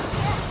careful.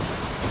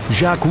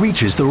 Jacques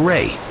reaches the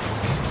ray.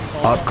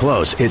 Up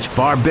close, it's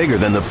far bigger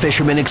than the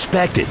fisherman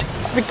expected.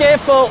 Just be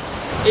careful.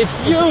 It's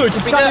huge.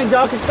 It's coming,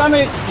 Jacques. It's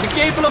coming. Be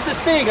careful of the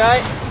sting,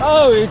 eh?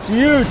 Oh, it's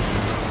huge.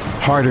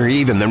 Harder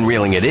even than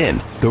reeling it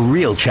in, the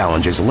real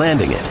challenge is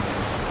landing it.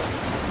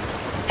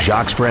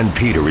 Jacques' friend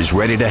Peter is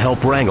ready to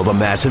help wrangle the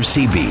massive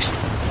sea beast.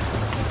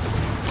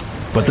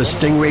 But the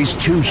stingray's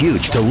too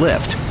huge to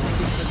lift.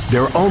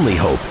 Their only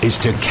hope is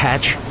to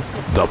catch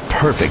the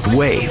perfect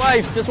wave.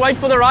 Just wait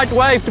for the right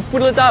wave to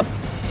pull it up.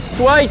 Just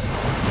wait.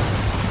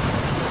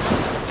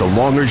 The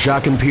longer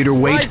Jacques and Peter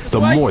wait, the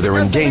more they're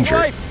in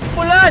danger.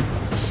 Pull it.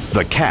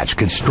 The catch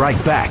could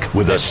strike back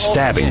with a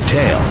stabbing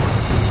tail.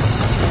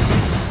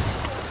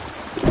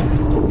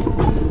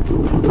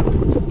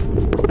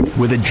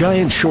 With a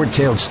giant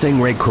short-tailed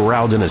stingray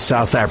corralled in a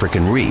South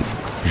African reef,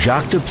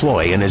 Jacques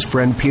Deploy and his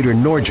friend Peter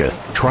Norja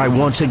try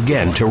once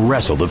again to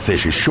wrestle the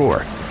fish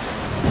ashore.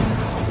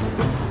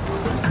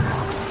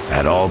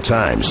 At all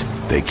times,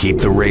 they keep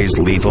the ray's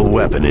lethal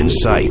weapon in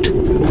sight.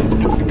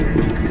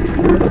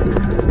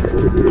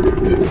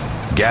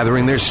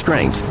 Gathering their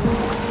strength,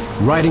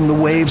 riding the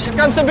waves, here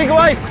comes a big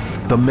wave.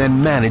 The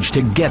men manage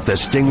to get the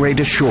stingray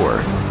to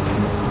shore.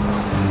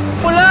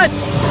 Pull it!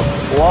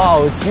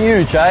 Wow, it's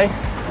huge, eh?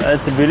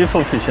 That's a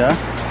beautiful fish, huh?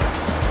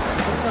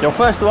 Your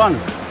first one.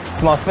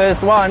 It's my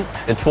first one.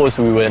 At first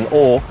we were in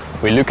awe.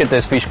 We look at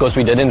this fish because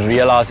we didn't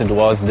realize it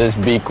was this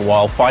big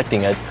while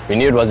fighting it. We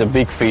knew it was a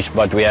big fish,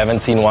 but we haven't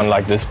seen one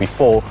like this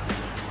before,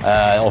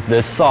 of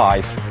this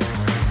size.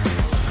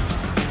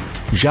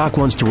 Jacques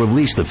wants to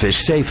release the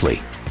fish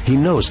safely. He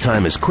knows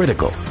time is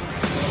critical.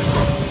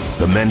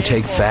 The men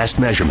take fast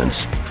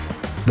measurements.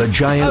 The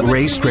giant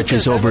ray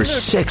stretches over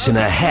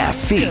 6.5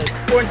 feet.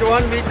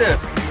 0.1 meter.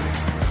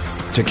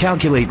 To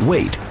calculate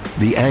weight,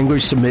 the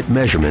anglers submit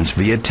measurements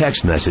via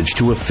text message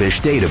to a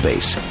fish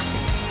database.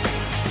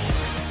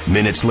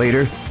 Minutes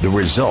later, the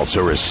results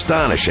are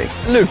astonishing.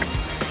 Look,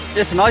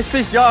 it's a nice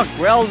fish, Jacques.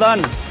 Well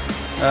done.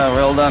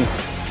 Well done.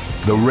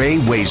 The ray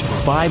weighs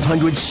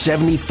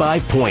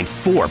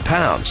 575.4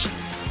 pounds.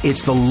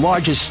 It's the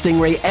largest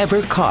stingray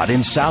ever caught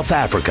in South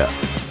Africa.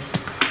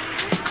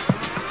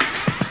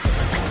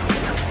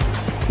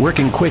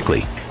 Working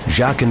quickly,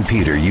 Jacques and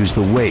Peter use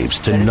the waves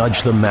to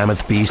nudge the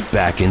mammoth beast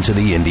back into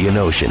the Indian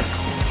Ocean.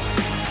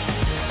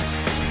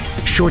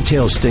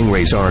 Short-tailed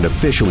stingrays aren't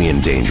officially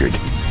endangered,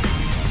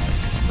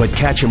 but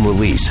catch and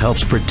release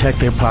helps protect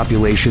their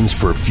populations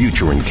for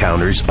future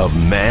encounters of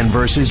man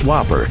versus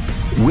whopper,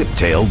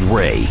 whip-tailed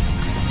ray.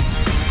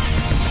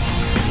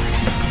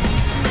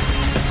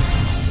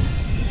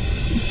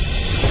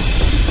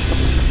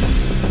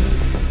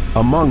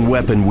 Among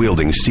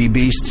weapon-wielding sea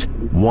beasts,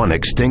 one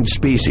extinct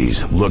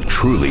species looked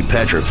truly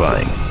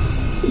petrifying.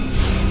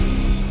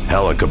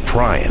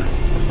 Helicoprion.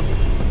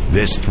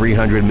 This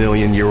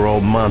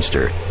 300-million-year-old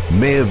monster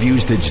may have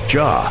used its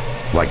jaw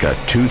like a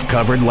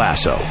tooth-covered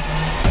lasso.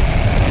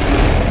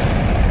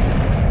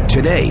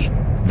 Today,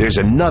 there's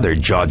another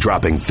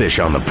jaw-dropping fish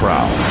on the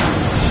prowl.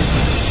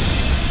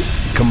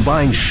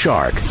 Combine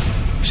shark,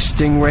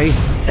 stingray,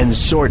 and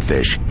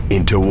swordfish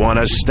into one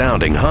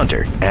astounding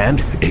hunter, and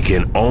it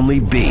can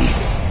only be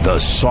the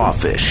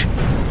sawfish.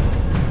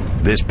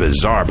 This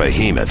bizarre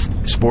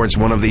behemoth sports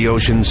one of the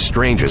ocean's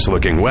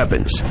strangest-looking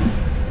weapons.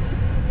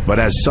 But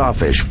as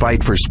sawfish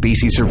fight for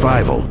species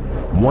survival,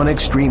 one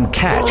extreme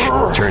catch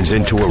turns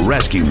into a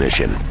rescue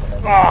mission.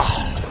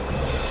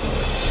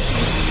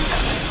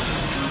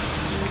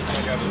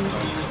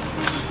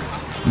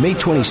 May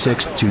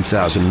 26,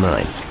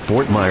 2009,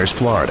 Fort Myers,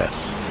 Florida.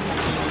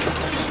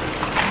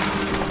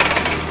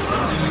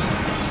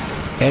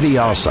 Eddie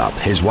Alsop,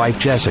 his wife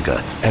Jessica,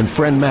 and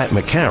friend Matt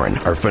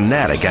McCarran are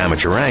fanatic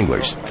amateur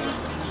anglers.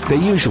 They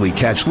usually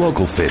catch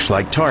local fish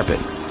like tarpon,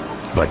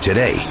 but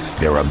today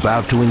they're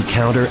about to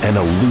encounter an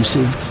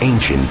elusive,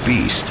 ancient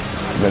beast.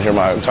 I've been here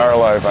my entire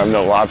life. I've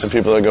known lots of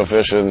people that go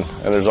fishing,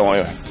 and there's only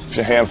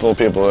a handful of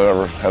people that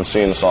ever have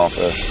seen a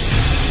sawfish.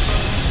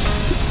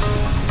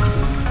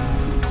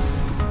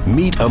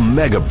 Meet a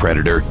mega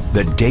predator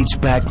that dates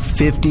back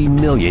 50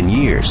 million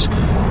years.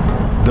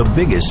 The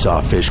biggest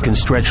sawfish can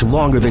stretch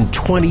longer than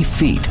 20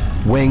 feet,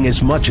 weighing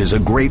as much as a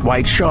great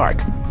white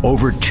shark,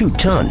 over 2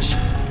 tons.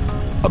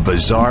 A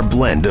bizarre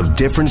blend of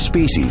different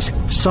species,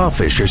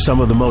 sawfish are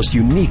some of the most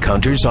unique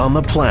hunters on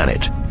the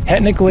planet.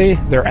 Technically,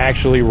 they're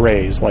actually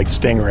rays, like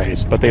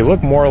stingrays, but they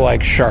look more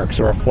like sharks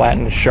or a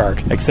flattened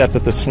shark, except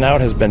that the snout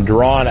has been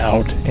drawn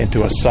out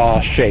into a saw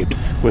shape,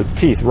 with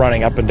teeth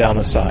running up and down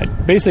the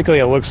side. Basically,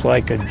 it looks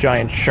like a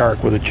giant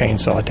shark with a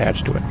chainsaw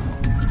attached to it.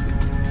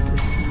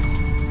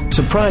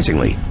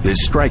 Surprisingly,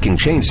 this striking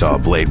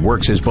chainsaw blade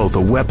works as both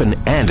a weapon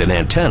and an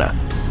antenna.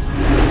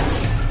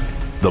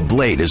 The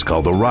blade is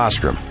called a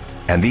rostrum,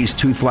 and these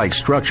tooth-like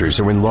structures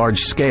are in large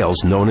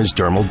scales known as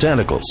dermal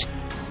denticles.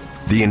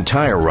 The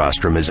entire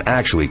rostrum is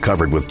actually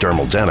covered with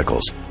dermal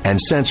denticles and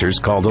sensors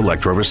called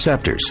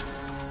electroreceptors.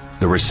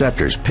 The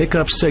receptors pick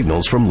up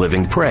signals from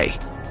living prey.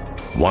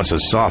 Once a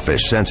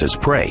sawfish senses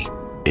prey,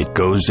 it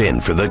goes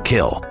in for the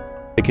kill.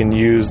 It can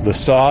use the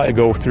saw to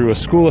go through a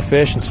school of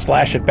fish and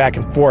slash it back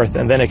and forth,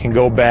 and then it can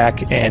go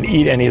back and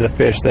eat any of the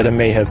fish that it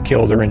may have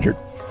killed or injured.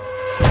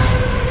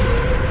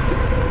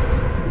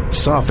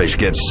 Sawfish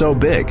get so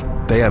big,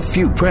 they have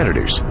few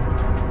predators.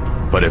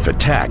 But if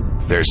attacked,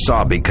 their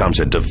saw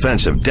becomes a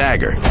defensive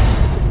dagger.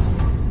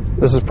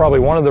 This is probably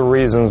one of the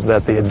reasons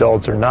that the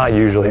adults are not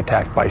usually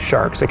attacked by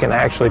sharks. It can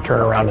actually turn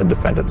around and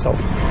defend itself.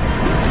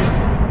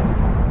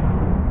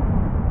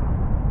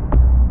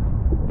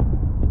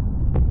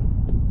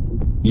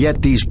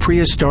 Yet these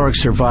prehistoric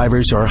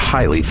survivors are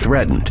highly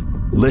threatened.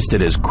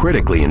 Listed as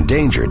critically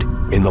endangered,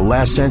 in the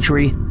last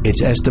century,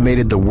 it's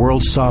estimated the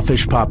world's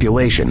sawfish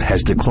population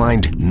has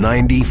declined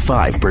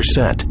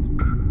 95%.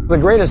 The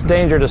greatest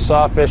danger to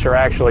sawfish are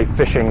actually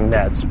fishing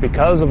nets.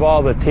 Because of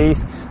all the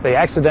teeth, they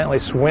accidentally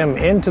swim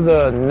into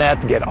the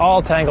net, get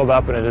all tangled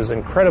up, and it is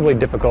incredibly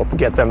difficult to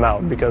get them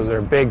out because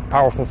they're big,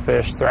 powerful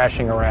fish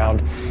thrashing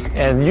around.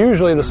 And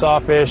usually the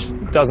sawfish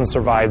doesn't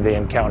survive the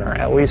encounter,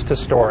 at least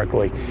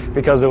historically,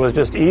 because it was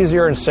just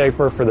easier and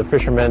safer for the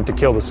fishermen to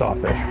kill the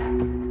sawfish.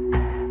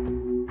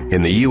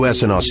 In the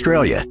U.S. and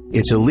Australia,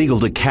 it's illegal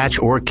to catch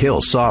or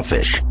kill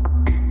sawfish.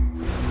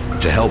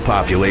 To help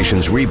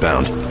populations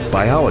rebound,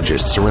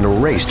 biologists are in a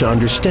race to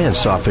understand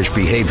sawfish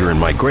behavior and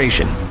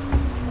migration.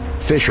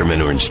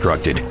 Fishermen are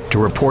instructed to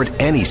report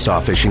any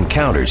sawfish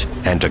encounters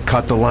and to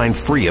cut the line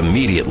free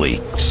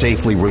immediately,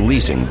 safely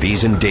releasing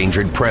these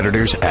endangered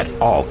predators at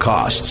all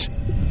costs.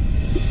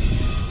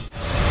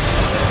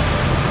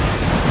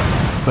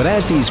 But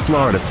as these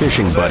Florida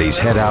fishing buddies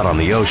head out on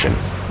the ocean,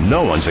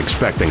 no one's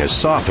expecting a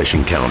sawfish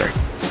encounter.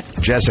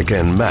 Jessica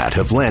and Matt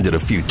have landed a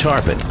few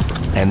tarpon,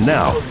 and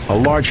now a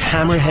large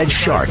hammerhead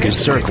shark is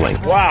circling.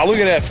 Wow, look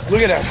at that.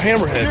 Look at that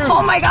hammerhead.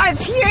 Oh my God,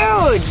 it's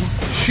huge.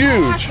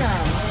 Huge.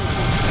 Awesome.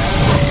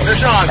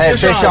 Fish on, hey,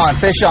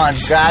 fish on.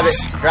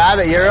 Grab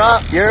it.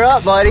 You're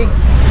up, buddy.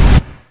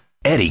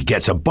 Eddie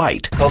gets a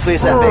bite. Hopefully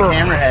it's that big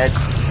hammerhead.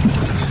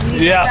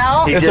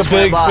 Yeah, it's a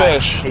big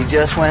fish. He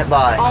just went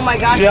by. Oh my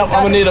gosh. Yep,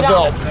 I'm gonna need a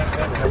belt.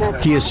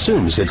 He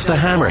assumes it's the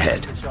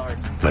hammerhead,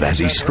 but as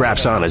he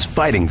straps on his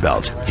fighting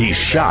belt, he's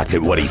shocked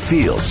at what he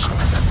feels.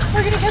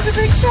 We're gonna catch a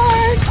big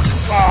shark.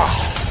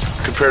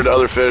 Compared to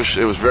other fish,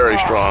 it was very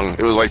strong.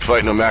 It was like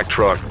fighting a Mack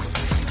truck.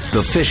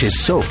 The fish is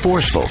so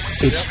forceful,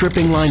 it's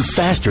stripping line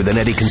faster than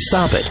Eddie can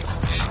stop it.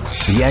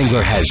 The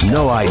angler has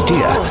no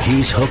idea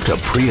he's hooked a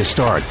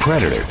prehistoric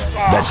predator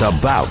that's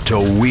about to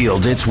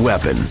wield its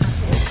weapon.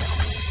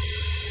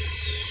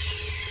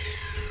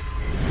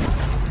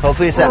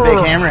 Hopefully it's that big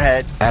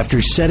hammerhead.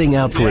 After setting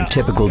out for a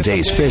typical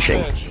day's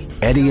fishing,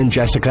 Eddie and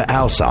Jessica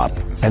Alsop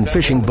and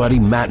fishing buddy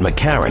Matt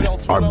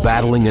McCarran are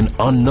battling an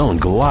unknown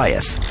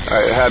Goliath.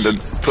 I had to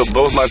put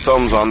both my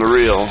thumbs on the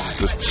reel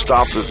to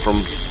stop it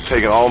from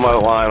taking all my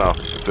line off.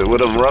 If it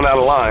would have run out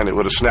of line, it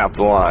would have snapped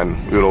the line.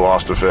 We would have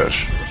lost a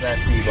fish.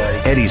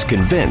 Eddie's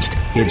convinced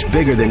it's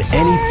bigger than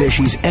any fish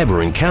he's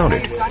ever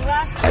encountered.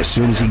 As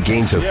soon as he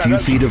gains a few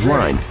feet of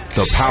line,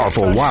 the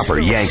powerful whopper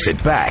yanks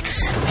it back.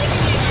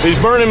 He's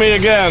burning me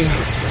again.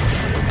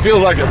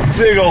 Feels like a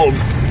big old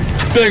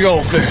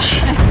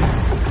fish.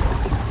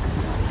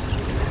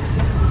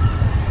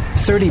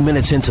 30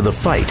 minutes into the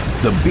fight,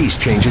 the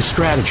beast changes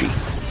strategy.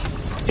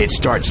 It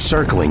starts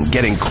circling,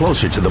 getting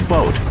closer to the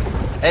boat.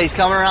 Hey, he's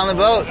coming around the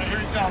boat. Here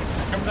he comes.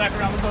 Coming back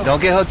around the boat.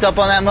 Don't get hooked up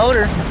on that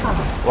motor.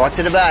 Walk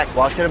to the back.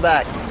 Walk to the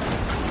back.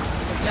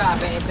 Good job,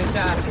 babe. Good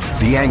job.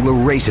 The angler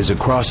races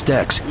across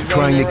decks,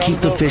 trying to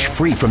keep the fish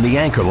free from the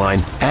anchor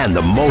line and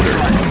the motor.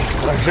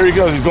 Here he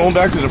goes. He's going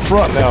back to the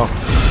front now.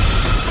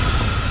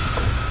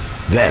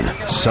 Then,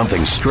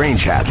 something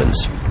strange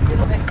happens.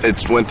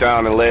 It went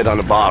down and laid on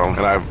the bottom,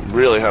 and I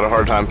really had a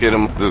hard time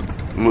getting him to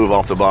move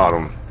off the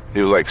bottom.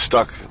 He was like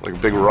stuck like a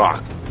big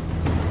rock.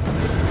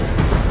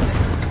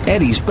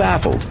 Eddie's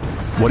baffled.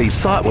 What he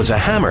thought was a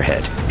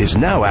hammerhead is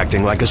now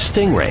acting like a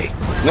stingray.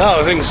 No,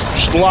 the thing's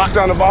just locked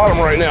on the bottom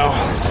right now.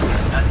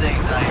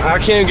 I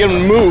can't get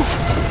him to move.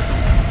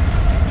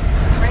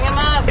 Bring him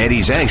up.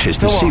 Eddie's anxious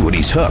to see what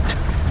he's hooked.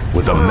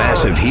 With a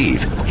massive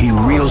heave, he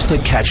reels the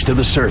catch to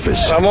the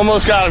surface. I've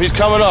almost got him. He's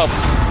coming up.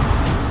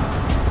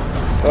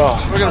 Oh,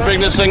 we're going to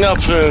bring this thing up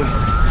soon.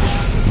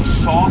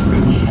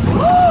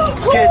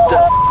 Get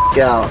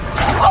the out.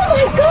 Oh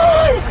my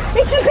God!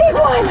 It's a big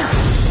one!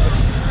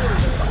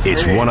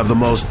 It's one of the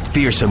most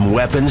fearsome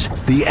weapons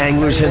the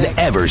anglers had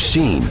ever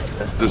seen.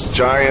 This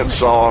giant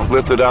saw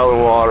lifted out of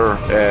the water,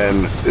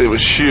 and it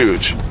was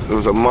huge. It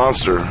was a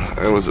monster.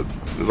 It was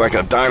like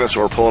a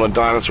dinosaur pulling a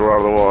dinosaur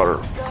out of the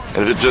water.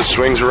 And if it just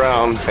swings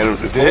around, and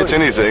if it hits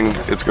anything,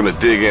 it's going to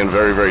dig in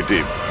very, very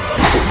deep.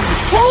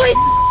 Holy!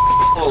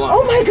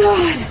 Oh my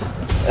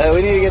God!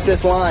 We need to get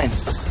this line.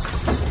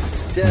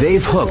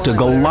 They've hooked a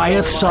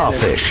Goliath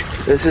sawfish.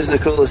 This is the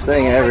coolest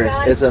thing ever.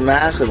 It's a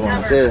massive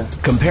one, too.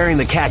 Comparing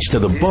the catch to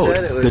the boat,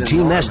 the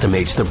team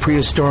estimates the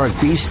prehistoric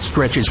beast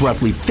stretches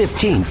roughly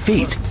 15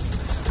 feet.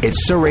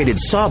 Its serrated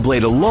saw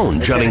blade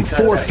alone jutting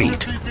 4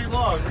 feet.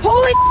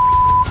 Holy!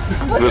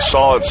 The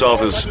saw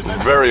itself is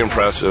very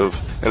impressive,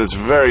 and it's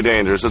very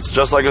dangerous. It's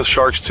just like a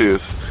shark's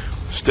tooth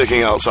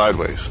sticking out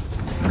sideways.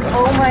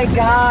 Oh my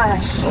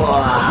gosh!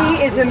 Wow.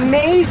 He is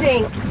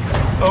amazing!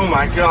 Oh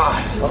my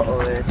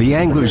God! The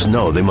anglers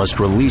know they must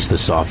release the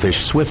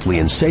sawfish swiftly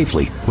and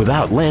safely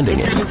without landing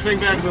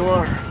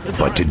it.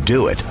 But to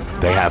do it,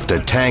 they have to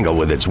tangle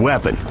with its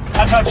weapon.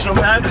 I touched him,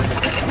 man.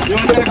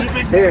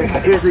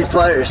 Here's these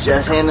pliers,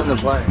 Jess. Hand him the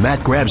pliers.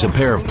 Matt grabs a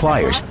pair of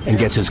pliers and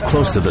gets as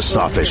close to the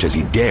sawfish as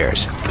he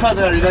dares. Cut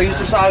that. You gotta use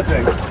the side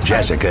thing.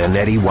 Jessica and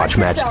Eddie watch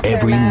Matt's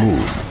every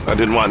move. I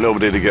didn't want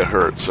nobody to get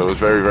hurt, so it was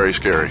very, very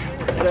scary.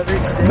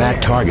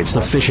 Matt targets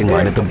the fishing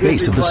line at the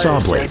base of the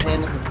saw blade.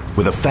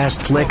 With a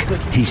fast flick,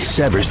 he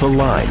severs the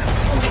line.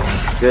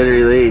 Good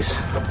release.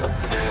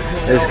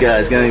 This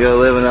guy's gonna go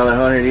live another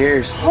 100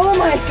 years. Oh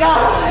my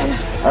God!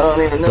 I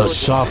don't even know. The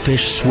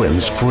sawfish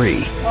swims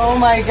free. Oh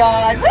my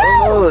God!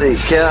 Holy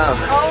cow!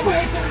 Oh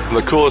my God!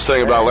 The coolest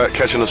thing about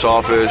catching a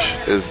sawfish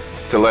is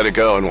to let it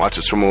go and watch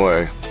it swim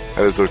away.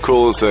 That is the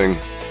coolest thing.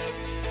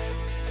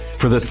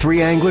 For the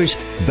three anglers,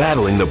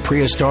 battling the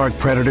prehistoric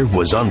predator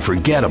was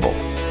unforgettable.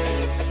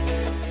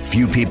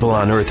 Few people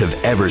on Earth have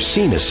ever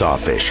seen a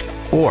sawfish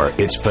or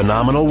its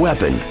phenomenal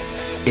weapon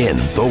in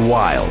the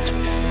wild.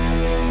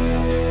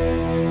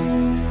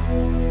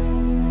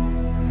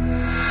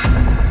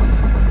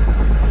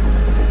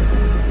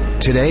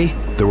 Today,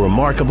 the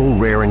remarkable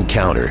rare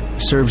encounter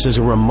serves as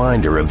a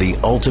reminder of the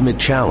ultimate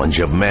challenge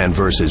of man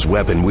versus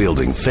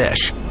weapon-wielding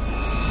fish.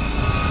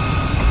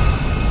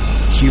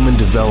 Human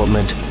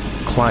development,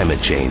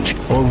 climate change,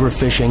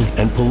 overfishing,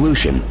 and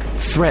pollution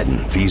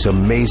threaten these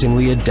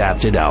amazingly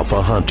adapted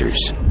alpha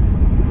hunters.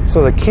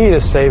 So the key to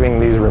saving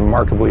these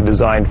remarkably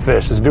designed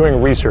fish is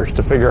doing research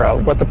to figure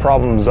out what the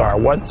problems are,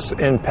 what's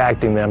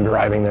impacting them,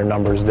 driving their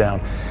numbers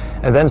down,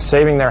 and then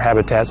saving their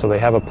habitat so they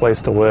have a place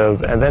to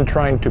live, and then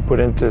trying to put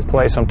into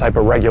place some type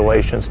of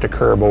regulations to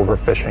curb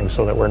overfishing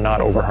so that we're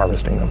not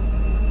overharvesting them.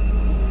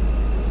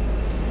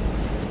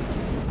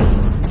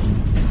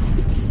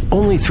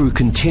 Only through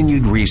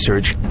continued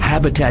research,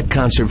 habitat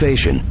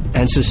conservation,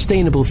 and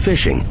sustainable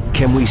fishing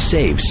can we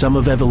save some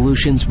of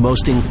evolution's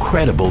most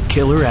incredible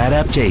killer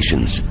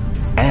adaptations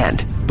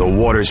and the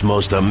water's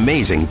most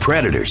amazing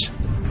predators.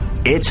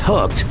 It's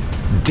Hooked: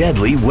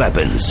 Deadly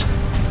Weapons.